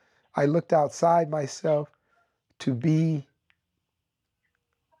because I looked outside myself to be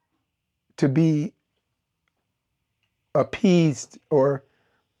appeased or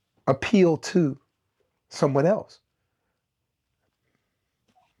appeal to someone else.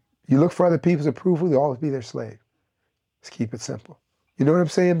 You look for other people's approval, you'll always be their slave. Let's keep it simple. You know what I'm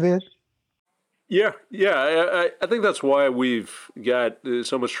saying, Vin? Yeah. I think that's why we've got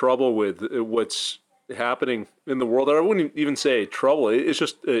so much trouble with what's happening in the world. I wouldn't even say trouble. It's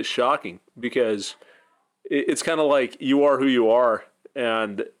just shocking because it's kind of like you are who you are.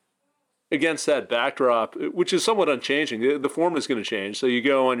 And against that backdrop, which is somewhat unchanging, the form is going to change. So you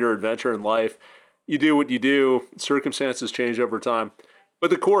go on your adventure in life, you do what you do, circumstances change over time. But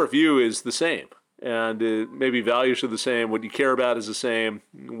the core of you is the same. And maybe values are the same. What you care about is the same.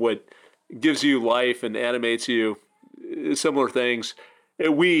 What gives you life and animates you, similar things.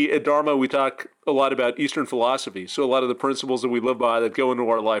 We at Dharma, we talk a lot about Eastern philosophy. So a lot of the principles that we live by that go into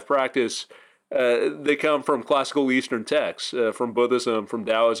our life practice, they come from classical Eastern texts, from Buddhism, from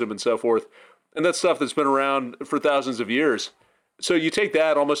Taoism, and so forth. And that's stuff that's been around for thousands of years. So you take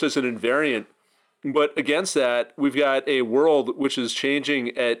that almost as an invariant. But against that, we've got a world which is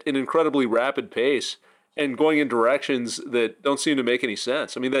changing at an incredibly rapid pace and going in directions that don't seem to make any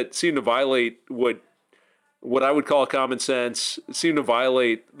sense. I mean, that seem to violate what I would call common sense, seem to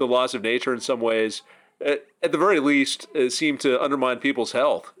violate the laws of nature in some ways. At the very least, seem to undermine people's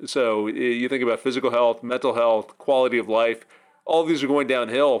health. So you think about physical health, mental health, quality of life, all of these are going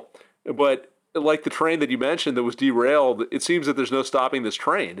downhill. But like the train that you mentioned that was derailed, it seems that there's no stopping this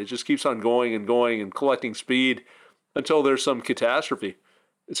train. It just keeps on going and collecting speed until there's some catastrophe.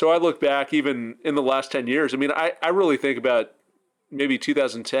 So I look back even in the last 10 years. I mean, I really think about maybe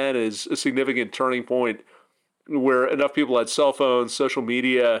 2010 as a significant turning point where enough people had cell phones, social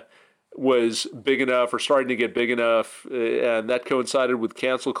media was big enough or starting to get big enough, and that coincided with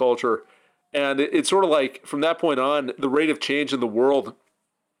cancel culture. And it's sort of like from that point on, the rate of change in the world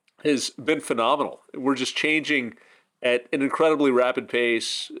has been phenomenal. We're just changing at an incredibly rapid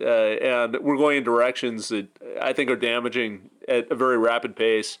pace, and we're going in directions that I think are damaging at a very rapid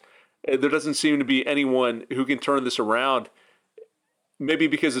pace. There doesn't seem to be anyone who can turn this around, maybe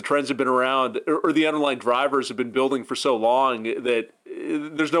because the trends have been around or the underlying drivers have been building for so long that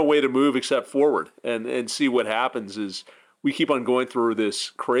there's no way to move except forward and see what happens as we keep on going through this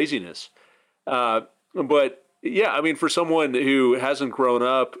craziness. But yeah, I mean, for someone who hasn't grown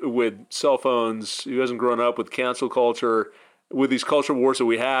up with cell phones, who hasn't grown up with cancel culture, with these culture wars that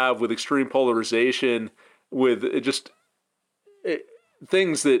we have, with extreme polarization, with just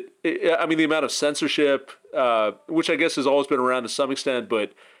things that, I mean, the amount of censorship, which I guess has always been around to some extent,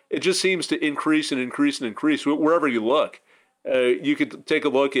 but it just seems to increase and increase and increase wherever you look. You could take a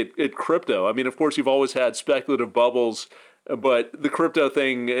look at crypto. I mean, of course, you've always had speculative bubbles, but the crypto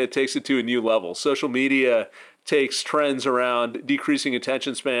thing, it takes it to a new level. Social media takes trends around decreasing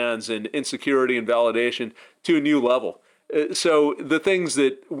attention spans and insecurity and validation to a new level. So the things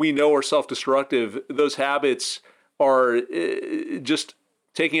that we know are self-destructive, those habits are just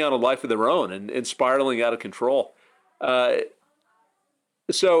taking on a life of their own and spiraling out of control.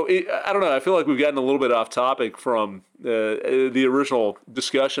 So I don't know. I feel like we've gotten a little bit off topic from the original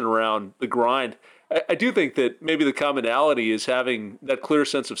discussion around the grind. I do think that maybe the commonality is having that clear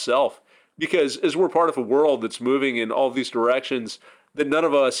sense of self, because as we're part of a world that's moving in all these directions that none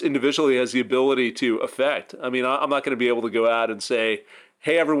of us individually has the ability to affect. I mean, I'm not going to be able to go out and say,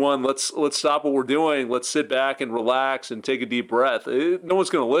 hey, everyone, let's stop what we're doing. Let's sit back and relax and take a deep breath. No one's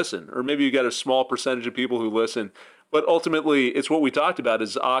going to listen. Or maybe you got a small percentage of people who listen. But ultimately, it's what we talked about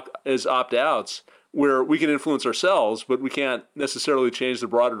as opt-outs, where we can influence ourselves, but we can't necessarily change the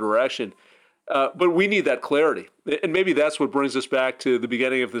broader direction. But we need that clarity. And maybe that's what brings us back to the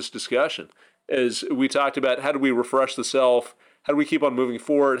beginning of this discussion, as we talked about how do we refresh the self, how do we keep on moving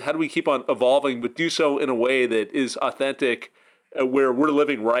forward, how do we keep on evolving, but do so in a way that is authentic, where we're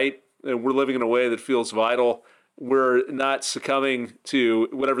living right, and we're living in a way that feels vital. We're not succumbing to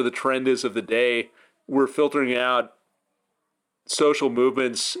whatever the trend is of the day. We're filtering out social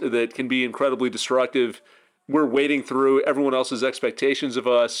movements that can be incredibly destructive. We're wading through everyone else's expectations of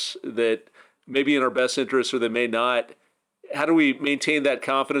us that may be in our best interest or they may not. How do we maintain that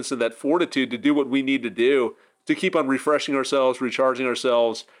confidence and that fortitude to do what we need to do to keep on refreshing ourselves, recharging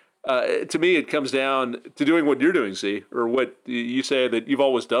ourselves? To me, it comes down to doing what you're doing, Z, or what you say that you've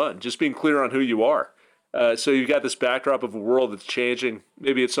always done, just being clear on who you are. So you've got this backdrop of a world that's changing.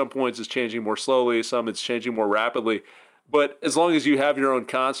 Maybe at some points it's changing more slowly, some it's changing more rapidly. But as long as you have your own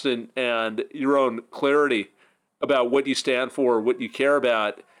constant and your own clarity about what you stand for, what you care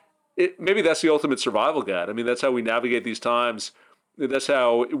about, maybe that's the ultimate survival guide. I mean, that's how we navigate these times. That's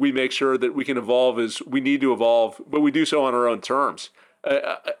how we make sure that we can evolve as we need to evolve, but we do so on our own terms.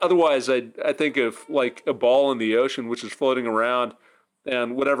 Otherwise, I think of like a ball in the ocean, which is floating around,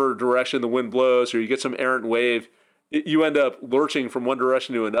 and whatever direction the wind blows, or you get some errant wave, you end up lurching from one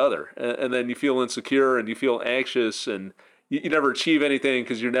direction to another. And then you feel insecure and you feel anxious, and you never achieve anything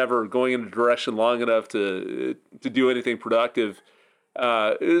because you're never going in a direction long enough to do anything productive.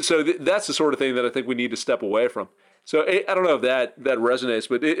 So that's the sort of thing that I think we need to step away from. So I don't know if that resonates,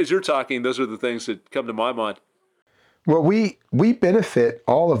 but as you're talking, those are the things that come to my mind. Well, we benefit,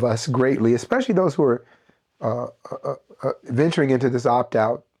 all of us, greatly, especially those who are venturing into this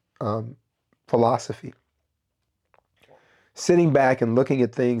opt-out philosophy. Sitting back and looking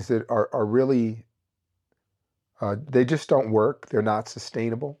at things that are really, they just don't work. They're not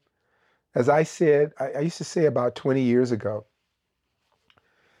sustainable. As I said, I used to say about 20 years ago,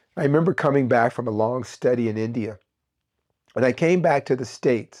 I remember coming back from a long study in India, and I came back to the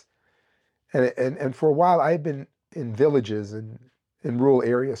States, and for a while I had been in villages and in rural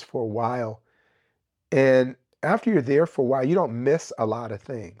areas for a while. And after you're there for a while, you don't miss a lot of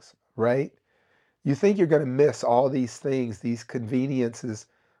things, right? You think you're going to miss all these things, these conveniences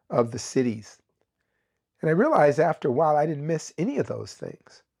of the cities. And I realized after a while I didn't miss any of those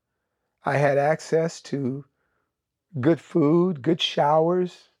things. I had access to good food, good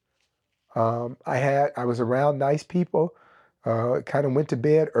showers. I was around nice people. Kind of went to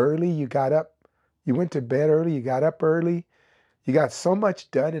bed early. You went to bed early, you got up early. You got so much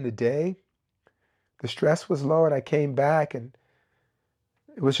done in a day. The stress was low, and I came back, and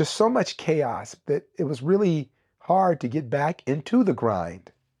it was just so much chaos that it was really hard to get back into the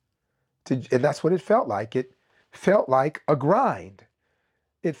grind. And that's what it felt like. It felt like a grind.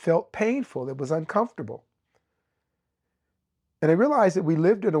 It felt painful. It was uncomfortable. And I realized that we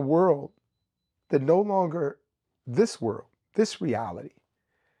lived in a world that no longer, this world, this reality,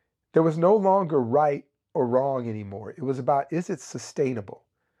 there was no longer right or wrong anymore. It was about, is it sustainable?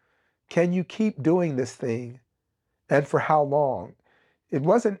 Can you keep doing this thing and for how long.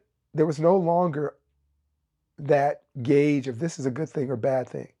 There was no longer that gauge of this is a good thing or bad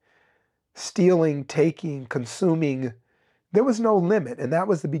thing. Stealing, taking, consuming, there was no limit. And that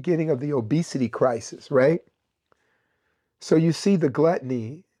was the beginning of the obesity crisis, right? So you see the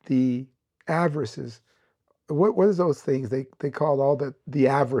gluttony, the avarices. What is those things? They call all the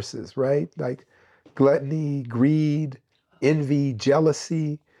avarices, right? Like gluttony, greed, envy,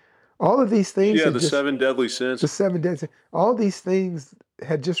 jealousy. All of these things. Yeah, the 7 deadly sins. The 7 deadly sins. All these things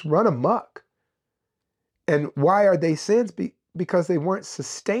had just run amok. And why are they sins? Because they weren't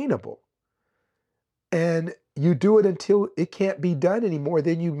sustainable. And you do it until it can't be done anymore.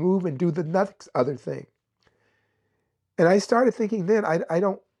 Then you move and do the next other thing. And I started thinking then, I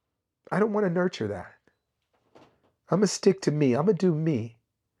don't want to nurture that. I'm going to stick to me. I'm going to do me.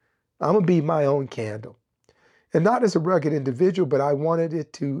 I'm going to be my own candle. And not as a rugged individual, but I wanted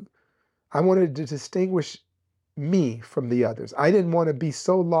to distinguish me from the others. I didn't want to be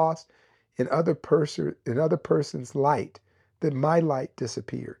so lost in other person's light that my light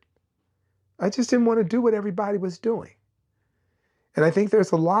disappeared. I just didn't want to do what everybody was doing. And I think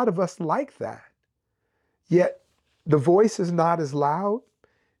there's a lot of us like that. Yet the voice is not as loud,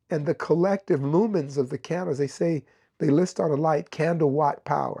 and the collective lumens of the candles, they list on a light candle watt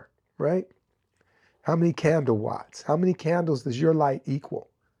power, right? How many candle watts? How many candles does your light equal?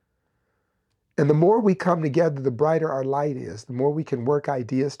 And the more we come together, the brighter our light is, the more we can work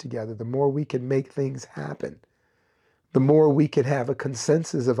ideas together, the more we can make things happen, the more we can have a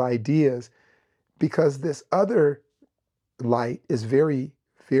consensus of ideas, because this other light is very,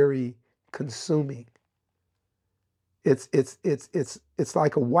 very consuming. It's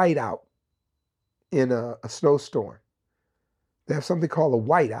like a whiteout in a snowstorm. They have something called a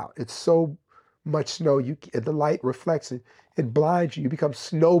whiteout. It's so much snow, the light reflects it, it blinds you. You become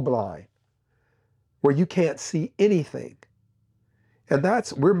snow blind, where you can't see anything. And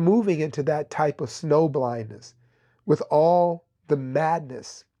we're moving into that type of snow blindness with all the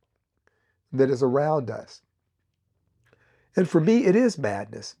madness that is around us. And for me, it is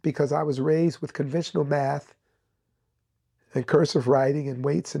madness, because I was raised with conventional math and cursive writing and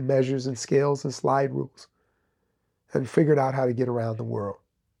weights and measures and scales and slide rules, and figured out how to get around the world.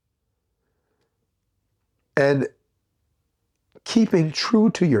 And keeping true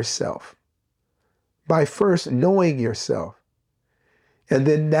to yourself by first knowing yourself and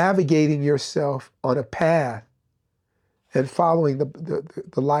then navigating yourself on a path and following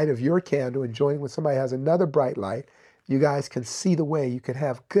the light of your candle and joining with somebody who has another bright light. You guys can see the way. You can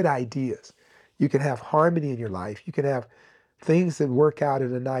have good ideas. You can have harmony in your life. You can have things that work out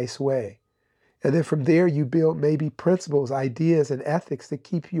in a nice way. And then from there, you build maybe principles, ideas, and ethics that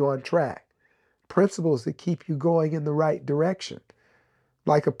keep you on track. Principles that keep you going in the right direction,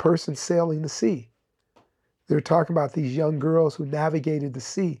 like a person sailing the sea. They're talking about these young girls who navigated the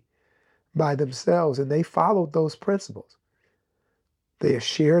sea by themselves, and they followed those principles. They had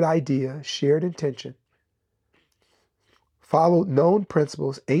shared idea, shared intention, followed known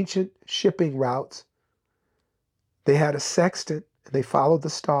principles, ancient shipping routes. They had a sextant, and they followed the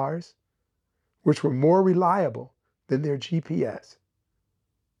stars, which were more reliable than their GPS.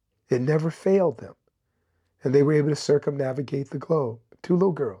 It never failed them. And they were able to circumnavigate the globe. 2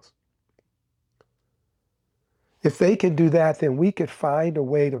 little girls. If they can do that, then we could find a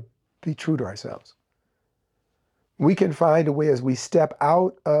way to be true to ourselves. We can find a way, as we step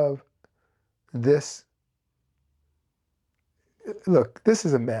out of this. Look, this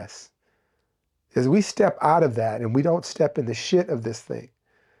is a mess. As we step out of that and we don't step in the shit of this thing,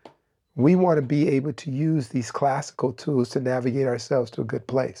 we want to be able to use these classical tools to navigate ourselves to a good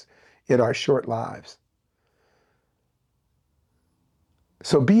place in our short lives.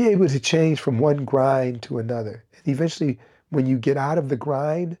 So be able to change from one grind to another. And eventually, when you get out of the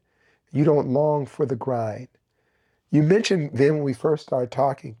grind, you don't long for the grind. You mentioned then when we first started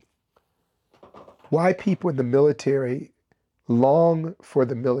talking, why people in the military long for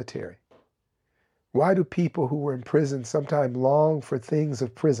the military. Why do people who were in prison sometimes long for things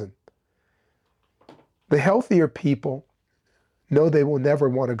of prison? The healthier people know they will never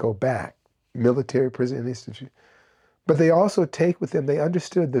want to go back, military, prison, institute. But they also take with them, they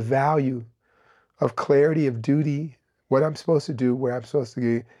understood the value of clarity of duty, what I'm supposed to do, where I'm supposed to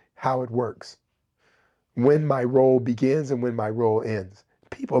go, how it works, when my role begins and when my role ends.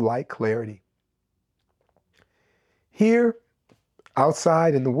 People like clarity. Here,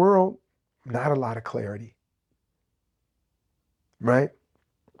 outside in the world, not a lot of clarity, right?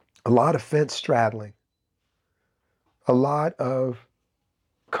 A lot of fence straddling, a lot of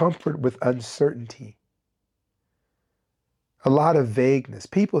comfort with uncertainty, a lot of vagueness.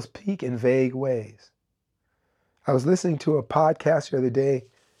 People speak in vague ways. I was listening to a podcast the other day,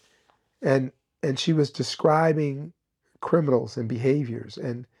 and she was describing criminals and behaviors,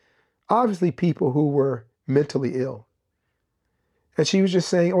 and obviously people who were mentally ill. And she was just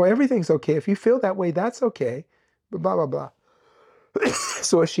saying, oh, everything's okay. If you feel that way, that's okay. But blah, blah, blah.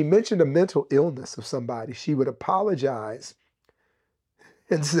 So if she mentioned a mental illness of somebody, she would apologize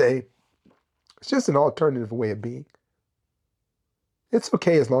and say, it's just an alternative way of being. It's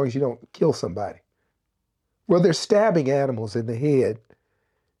okay as long as you don't kill somebody. Well, they're stabbing animals in the head,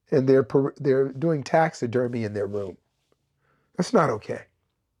 and they're doing taxidermy in their room. That's not okay.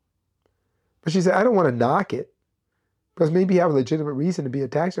 But she said, I don't want to knock it, because maybe you have a legitimate reason to be a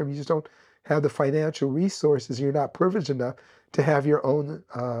taxidermist. You just don't have the financial resources. You're not privileged enough to have your own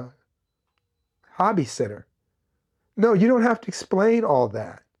hobby center. No, you don't have to explain all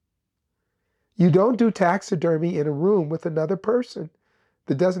that. You don't do taxidermy in a room with another person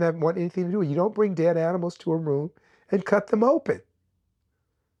that doesn't want anything to do with it. You don't bring dead animals to a room and cut them open.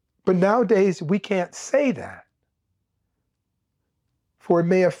 But nowadays, we can't say that, for it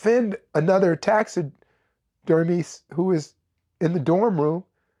may offend another taxidermist who is in the dorm room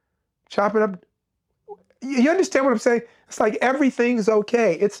chopping up. You understand what I'm saying? It's like everything's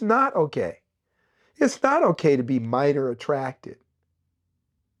okay. It's not okay. It's not okay to be minor attracted.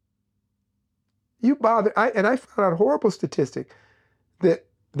 I found out a horrible statistic that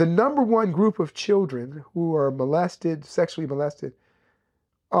the number one group of children who are molested, sexually molested,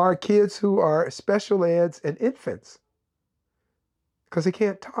 are kids who are special eds and infants, because they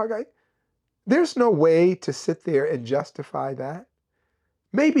can't talk. There's no way to sit there and justify that.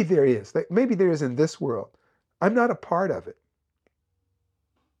 Maybe there is. Maybe there is in this world. I'm not a part of it.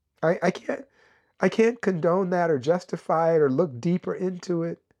 I can't condone that or justify it or look deeper into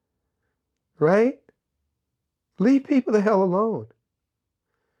it. Right? Leave people the hell alone.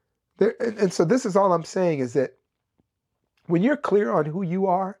 And so this is all I'm saying, is that when you're clear on who you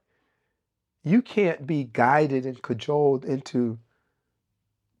are, you can't be guided and cajoled into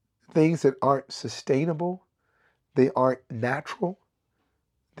things that aren't sustainable. They aren't natural.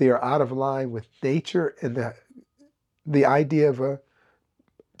 They are out of line with nature and the idea of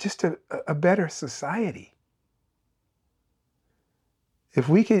just a better society. If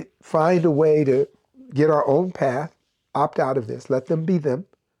we could find a way to get our own path, opt out of this, let them be them,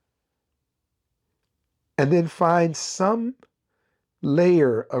 and then find some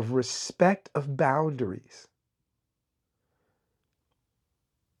layer of respect of boundaries.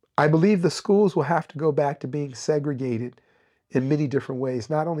 I believe the schools will have to go back to being segregated in many different ways,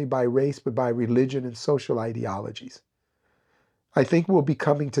 not only by race, but by religion and social ideologies. I think we'll be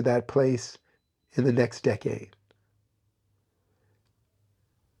coming to that place in the next decade.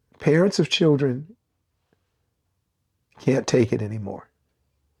 Parents of children can't take it anymore.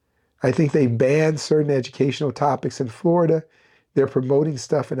 I think they banned certain educational topics in Florida. They're promoting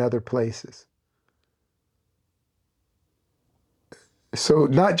stuff in other places. So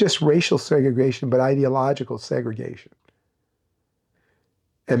not just racial segregation, but ideological segregation.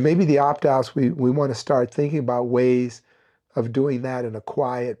 And maybe the opt-outs, we want to start thinking about ways of doing that in a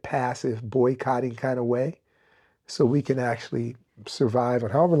quiet, passive, boycotting kind of way, so we can actually survive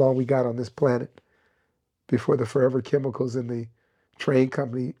on however long we got on this planet before the forever chemicals in the train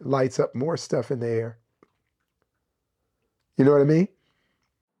company lights up more stuff in the air. You know what I mean?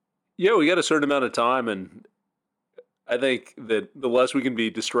 Yeah, we got a certain amount of time, and I think that the less we can be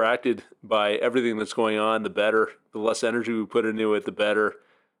distracted by everything that's going on, the better. The less energy we put into it, the better.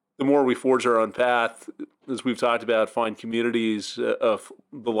 The more we forge our own path, as we've talked about, find communities of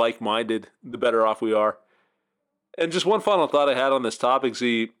the like-minded, the better off we are. And just one final thought I had on this topic,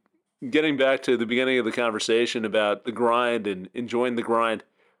 Z, getting back to the beginning of the conversation about the grind and enjoying the grind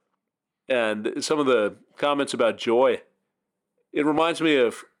and some of the comments about joy. It reminds me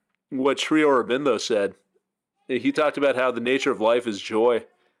of what Sri Aurobindo said. He talked about how the nature of life is joy,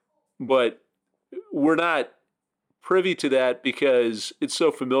 but we're not privy to that because it's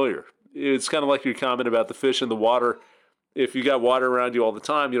so familiar. It's kind of like your comment about the fish in the water. If you got water around you all the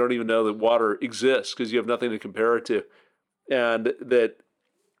time, you don't even know that water exists because you have nothing to compare it to. And that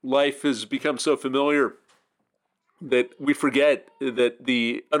life has become so familiar that we forget that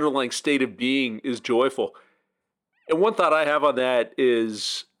the underlying state of being is joyful. And one thought I have on that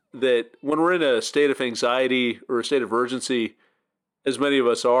is that when we're in a state of anxiety or a state of urgency, as many of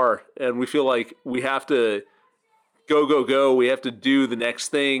us are, and we feel like we have to go, we have to do the next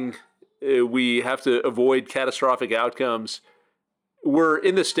thing, we have to avoid catastrophic outcomes, we're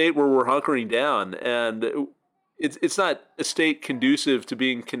in the state where we're hunkering down, and it's not a state conducive to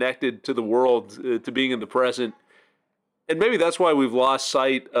being connected to the world, to being in the present. And maybe that's why we've lost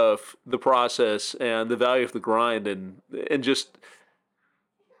sight of the process and the value of the grind, and just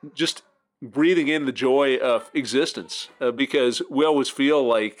breathing in the joy of existence, because we always feel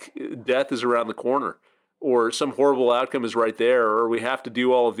like death is around the corner, or some horrible outcome is right there, or we have to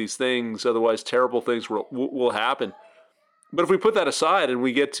do all of these things, otherwise terrible things will happen. But if we put that aside and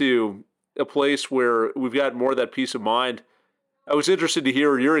we get to a place where we've got more of that peace of mind, I was interested to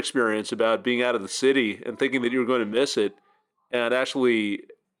hear your experience about being out of the city and thinking that you were going to miss it, and actually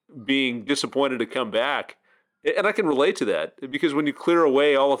being disappointed to come back. And I can relate to that, because when you clear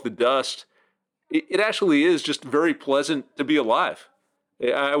away all of the dust, it actually is just very pleasant to be alive.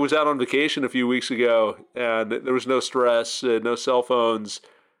 I was out on vacation a few weeks ago, and there was no stress, no cell phones,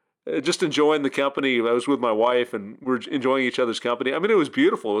 just enjoying the company. I was with my wife, and we were enjoying each other's company. I mean, it was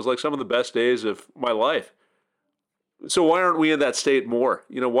beautiful. It was like some of the best days of my life. So why aren't we in that state more?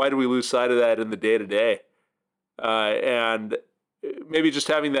 Why do we lose sight of that in the day-to-day? And maybe just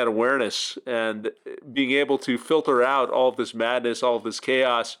having that awareness and being able to filter out all of this madness, all of this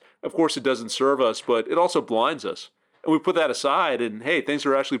chaos. Of course, it doesn't serve us, but it also blinds us. And we put that aside, and hey, things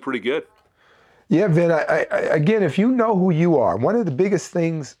are actually pretty good. Yeah, Vin, again, if you know who you are, one of the biggest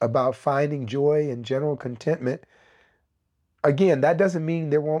things about finding joy and general contentment, again, that doesn't mean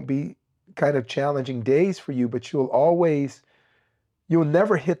there won't be kind of challenging days for you, but you'll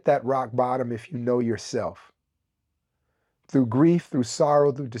never hit that rock bottom if you know yourself. Through grief, through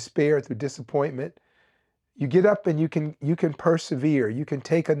sorrow, through despair, through disappointment, you get up and you can persevere. You can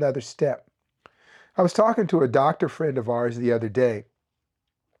take another step. I was talking to a doctor friend of ours the other day,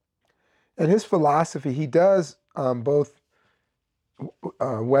 and his philosophy, he does both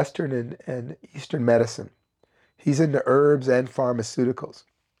Western and Eastern medicine. He's into herbs and pharmaceuticals.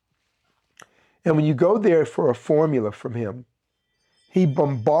 And when you go there for a formula from him, he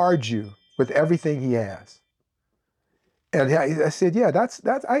bombards you with everything he has. And I said, yeah,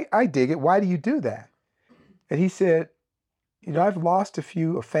 I dig it. Why do you do that? And he said, I've lost a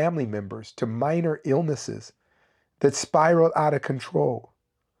few family members to minor illnesses that spiraled out of control.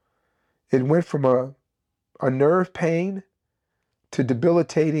 It went from a nerve pain to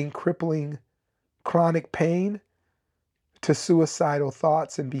debilitating, crippling, chronic pain, to suicidal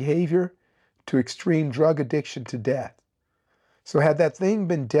thoughts and behavior, to extreme drug addiction, to death. So had that thing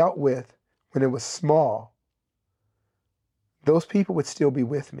been dealt with when it was small, those people would still be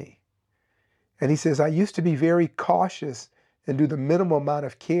with me. And he says, I used to be very cautious and do the minimal amount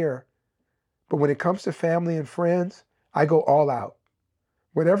of care, but when it comes to family and friends, I go all out.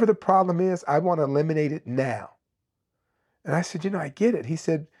 Whatever the problem is, I want to eliminate it now. And I said, I get it. He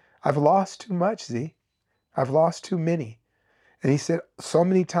said, I've lost too much, Z. I've lost too many. And he said, so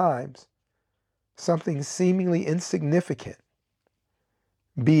many times, something seemingly insignificant,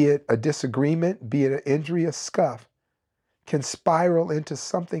 be it a disagreement, be it an injury, a scuff, can spiral into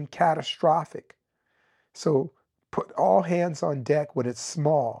something catastrophic. So put all hands on deck when it's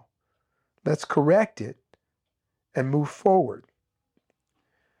small. Let's correct it and move forward.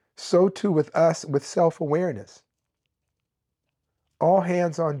 So too with us, with self-awareness. All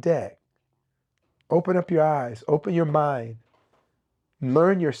hands on deck. Open up your eyes, open your mind,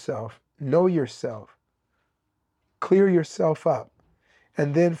 learn yourself, know yourself, clear yourself up.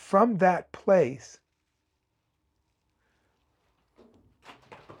 And then from that place,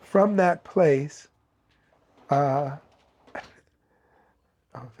 hold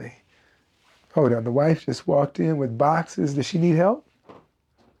on, the wife just walked in with boxes. Does she need help?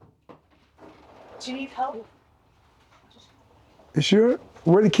 Do you need help? You sure?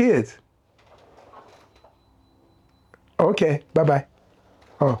 Where are the kids? Okay, bye-bye.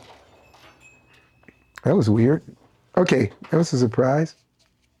 Oh, that was weird. Okay, that was a surprise.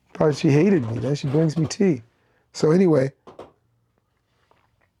 Thought she hated me. Now she brings me tea. So anyway,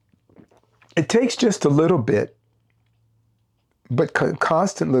 it takes just a little bit, but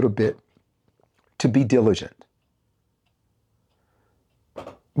constant little bit, to be diligent.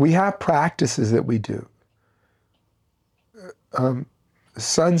 We have practices that we do.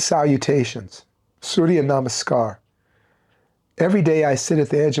 Sun salutations, Surya Namaskar. Every day I sit at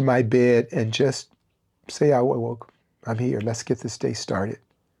the edge of my bed and just say, I woke, I'm here, let's get this day started.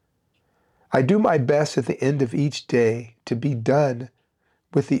 I do my best at the end of each day to be done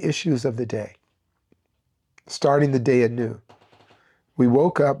with the issues of the day, starting the day anew. We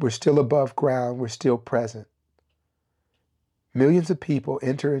woke up, we're still above ground, we're still present. Millions of people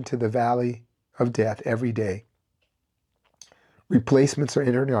enter into the valley of death every day. Replacements are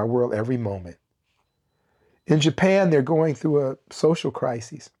entering our world every moment. In Japan, they're going through a social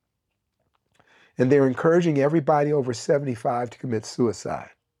crisis, and they're encouraging everybody over 75 to commit suicide.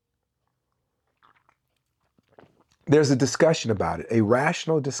 there's a discussion about it, a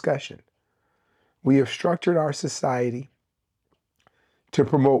rational discussion. We have structured our society to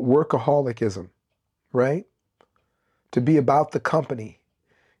promote workaholicism, right? To be about the company.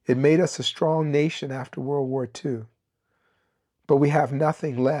 It made us a strong nation after World War II. But we have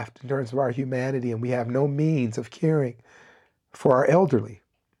nothing left in terms of our humanity, and we have no means of caring for our elderly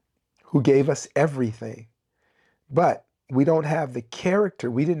who gave us everything. But we don't have the character.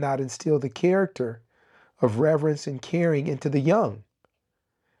 We did not instill the character of reverence and caring into the young.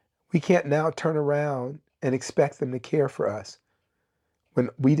 We can't now turn around and expect them to care for us when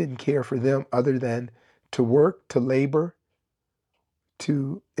we didn't care for them other than to work, to labor,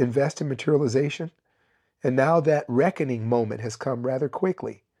 to invest in materialization. And now that reckoning moment has come rather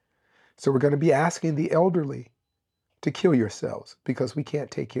quickly. So we're going to be asking the elderly to kill yourselves because we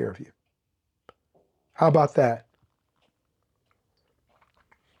can't take care of you. How about that?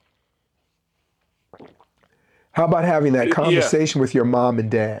 How about having that conversation with your mom and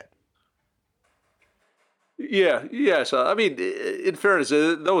dad? Yeah, yes. I mean, in fairness,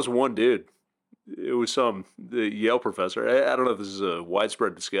 that was one dude. It was the Yale professor. I don't know if this is a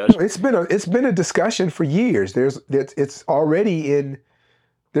widespread discussion. No, it's been a discussion for years. It's already in.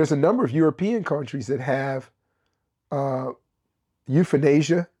 There's a number of European countries that have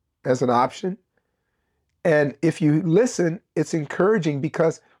euthanasia as an option, and if you listen, it's encouraging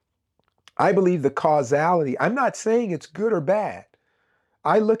because I believe the causality. I'm not saying it's good or bad.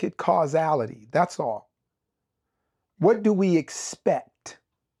 I look at causality. That's all. What do we expect?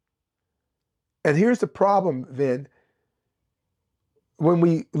 And here's the problem, Vin. When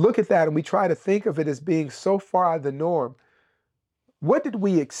we look at that and we try to think of it as being so far out of the norm, what did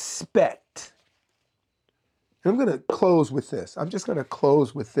we expect? And I'm going to close with this. I'm just going to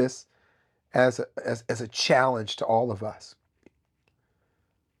close with this as a challenge to all of us.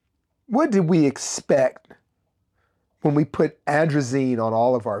 What did we expect when we put Atrazine on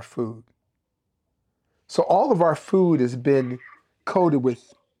all of our food? So all of our food has been coated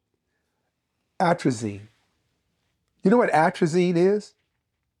with Atrazine. You know what Atrazine is?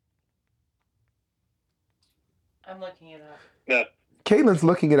 I'm looking it up. Yeah. Caitlin's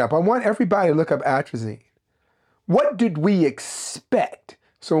looking it up. I want everybody to look up Atrazine. What did we expect?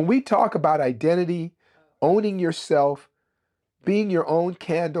 So when we talk about identity, owning yourself, being your own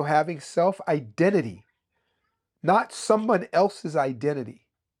candle, having self-identity, not someone else's identity.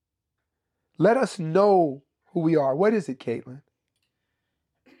 Let us know who we are. What is it, Caitlin?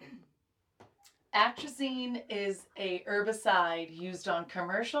 Atrazine is a herbicide used on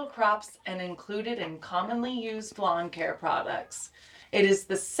commercial crops and included in commonly used lawn care products. It is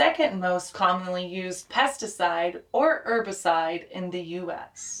the second most commonly used pesticide or herbicide in the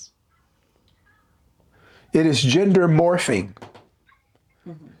U.S. It is gender morphing.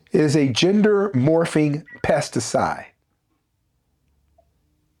 Mm-hmm. It is a gender morphing pesticide.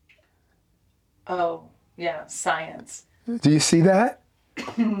 Oh, yeah, science. Do you see that?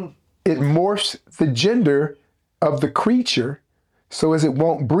 It morphs the gender of the creature so as it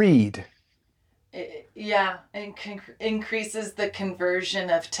won't breed. And increases the conversion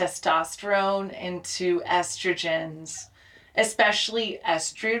of testosterone into estrogens, especially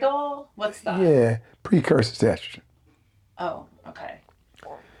estradiol. What's that? Yeah, precursors to estrogen. Oh, okay.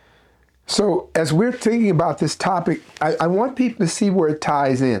 So as we're thinking about this topic, I want people to see where it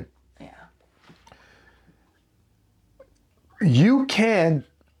ties in. Yeah. You can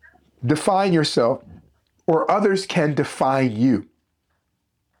define yourself, or others can define you.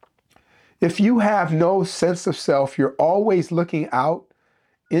 If you have no sense of self, you're always looking out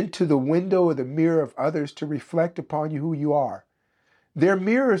into the window or the mirror of others to reflect upon you who you are. Their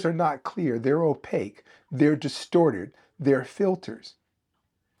mirrors are not clear, they're opaque, they're distorted, they're filters.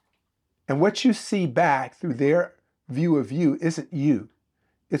 And what you see back through their view of you isn't you.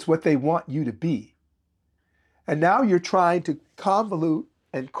 It's what they want you to be. And now you're trying to convolute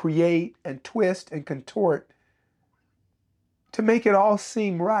and create and twist and contort to make it all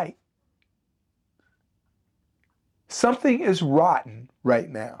seem right. Something is rotten right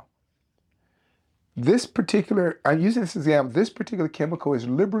now. I'm using this example, this particular chemical is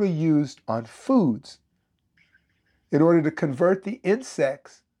liberally used on foods in order to convert the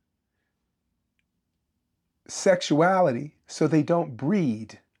insects' sexuality so they don't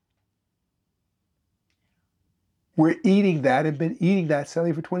breed. We're eating that and been eating that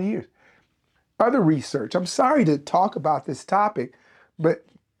sadly for 20 years. Other research, I'm sorry to talk about this topic, but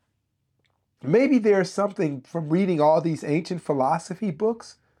maybe there's something from reading all these ancient philosophy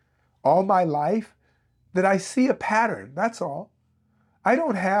books all my life that I see a pattern, that's all. I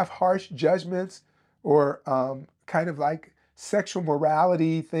don't have harsh judgments or kind of like sexual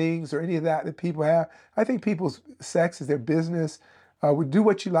morality things or any of that people have. I think people's sex is their business. Do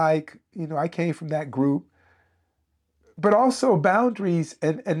what you like. I came from that group. But also boundaries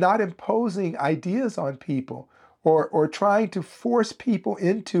and not imposing ideas on people or trying to force people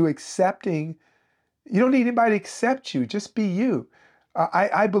into accepting. You don't need anybody to accept you. Just be you.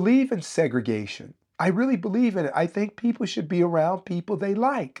 I believe in segregation. I really believe in it. I think people should be around people they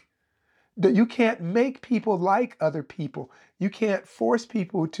like. That you can't make people like other people. You can't force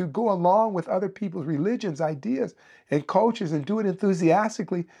people to go along with other people's religions, ideas, and cultures and do it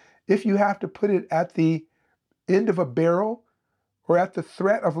enthusiastically if you have to put it at the end of a barrel or at the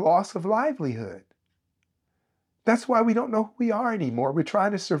threat of loss of livelihood. That's why we don't know who we are anymore. We're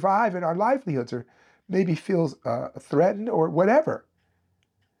trying to survive and our livelihoods or maybe feels threatened or whatever.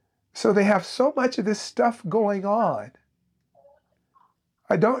 So they have so much of this stuff going on.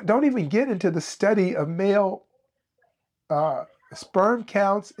 I don't even get into the study of male sperm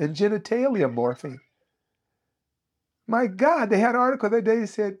counts and genitalia morphing. My God, they had an article the other day that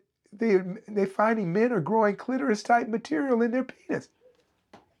said they're finding men are growing clitoris type material in their penis.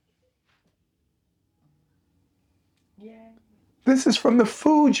 Yeah. This is from the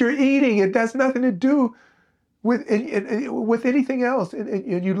food you're eating. It has nothing to do with anything else.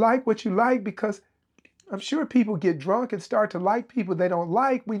 And you like what you like because I'm sure people get drunk and start to like people they don't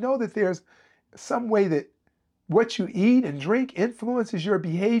like. We know that there's some way that what you eat and drink influences your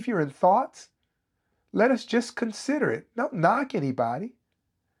behavior and thoughts. Let us just consider it. Don't knock anybody.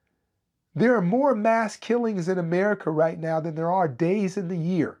 There are more mass killings in America right now than there are days in the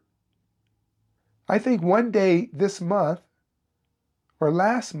year. I think one day this month or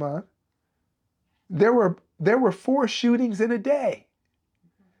last month, there were 4 shootings in a day.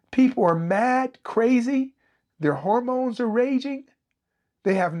 People are mad, crazy. Their hormones are raging.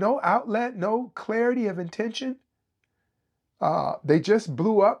 They have no outlet, no clarity of intention. They just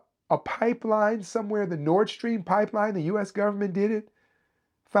blew up a pipeline somewhere, the Nord Stream pipeline. The U.S. government did it.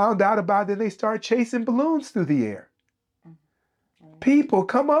 Found out about it, then they started chasing balloons through the air. People,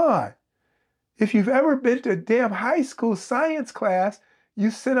 come on. If you've ever been to a damn high school science class, you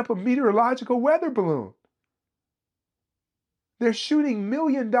sent up a meteorological weather balloon. They're shooting $1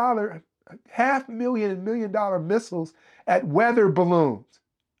 million, $500,000 and $1 million missiles at weather balloons.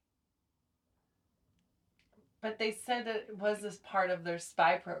 But they said that it was this part of their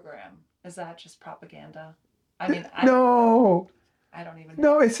spy program. Is that just propaganda? I mean, I don't know. I don't even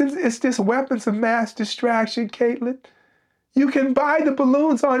know. No, it's just weapons of mass distraction, Caitlin. You can buy the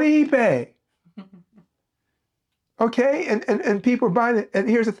balloons on eBay. Okay? And people are buying it. And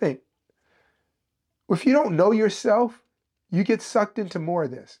here's the thing. If you don't know yourself, you get sucked into more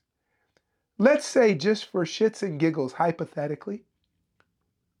of this. Let's say, just for shits and giggles, hypothetically,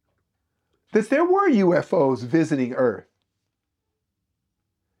 that there were UFOs visiting Earth.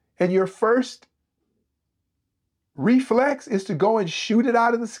 And your first reflex is to go and shoot it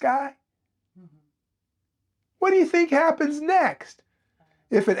out of the sky? What do you think happens next?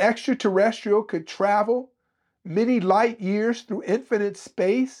 If an extraterrestrial could travel many light years through infinite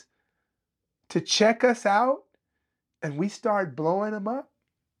space to check us out and we start blowing them up?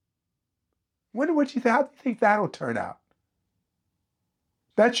 Wonder what how do you think that'll turn out?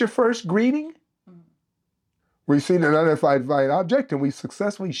 That's your first greeting? We've seen an unidentified flying object and we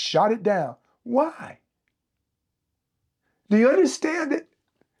successfully shot it down. Why? Do you understand it?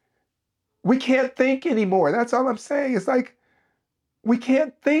 We can't think anymore. That's all I'm saying. It's like we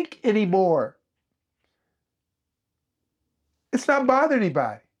can't think anymore. It's not bothering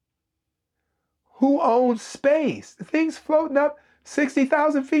anybody. Who owns space? Things floating up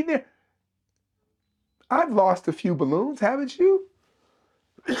 60,000 feet in the air. I've lost a few balloons, haven't you?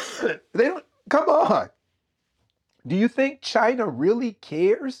 They don't. Come on. Do you think China really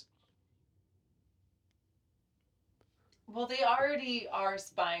cares? Well, they already are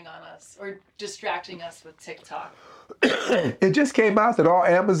spying on us or distracting us with TikTok. It just came out that all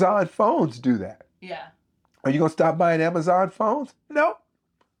Amazon phones do that. Yeah. Are you going to stop buying Amazon phones? No.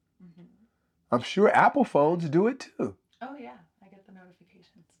 Mm-hmm. I'm sure Apple phones do it too. Oh, yeah. I get the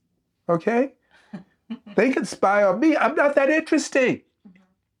notifications. Okay? They can spy on me. I'm not that interesting.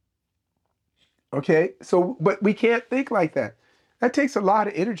 Mm-hmm. Okay? So, but we can't think like that. That takes a lot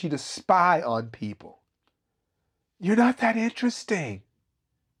of energy to spy on people. You're not that interesting.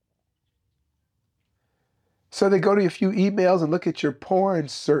 So they go to a few emails and look at your porn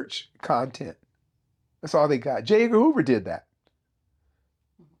search content. That's all they got. J. Edgar Hoover did that.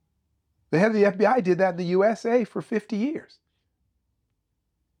 The head of the FBI did that in the USA for 50 years.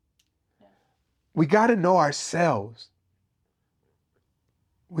 Yeah. We got to know ourselves.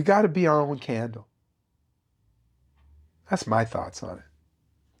 We got to be our own candle. That's my thoughts on it.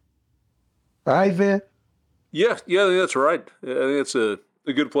 All right, Vin? Yeah, I think that's right. I think it's a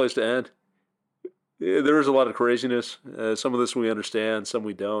good place to end. Yeah, there is a lot of craziness. Some of this we understand, some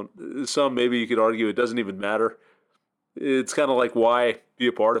we don't. Some maybe you could argue it doesn't even matter. It's kind of like, why be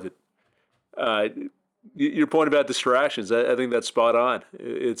a part of it? Your point about distractions, I think that's spot on.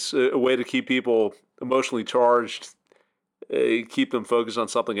 It's a way to keep people emotionally charged, keep them focused on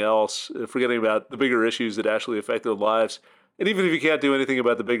something else, forgetting about the bigger issues that actually affect their lives. And even if you can't do anything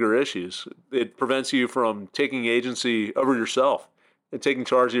about the bigger issues, it prevents you from taking agency over yourself and taking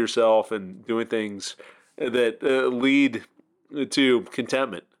charge of yourself and doing things that lead to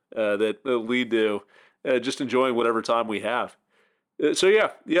contentment, that lead to just enjoying whatever time we have. So yeah,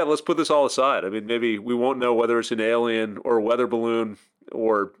 let's put this all aside. I mean, maybe we won't know whether it's an alien or a weather balloon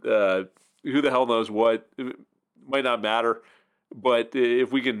or who the hell knows what. It might not matter. But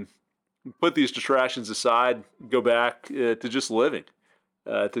if we can put these distractions aside, go back to just living,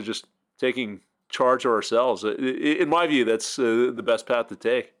 to just taking charge of ourselves, in my view, that's the best path to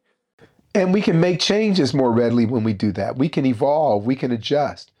take. And we can make changes more readily when we do that. We can evolve. We can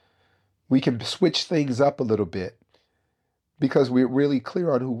adjust. We can switch things up a little bit, because we're really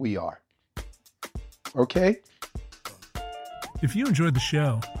clear on who we are. Okay? If you enjoyed the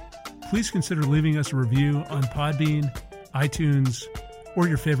show, please consider leaving us a review on Podbean, iTunes, or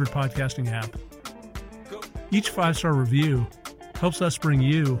your favorite podcasting app. Each 5-star review helps us bring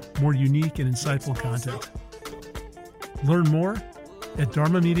you more unique and insightful content. Learn more at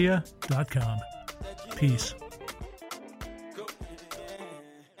dharmamedia.com. Peace.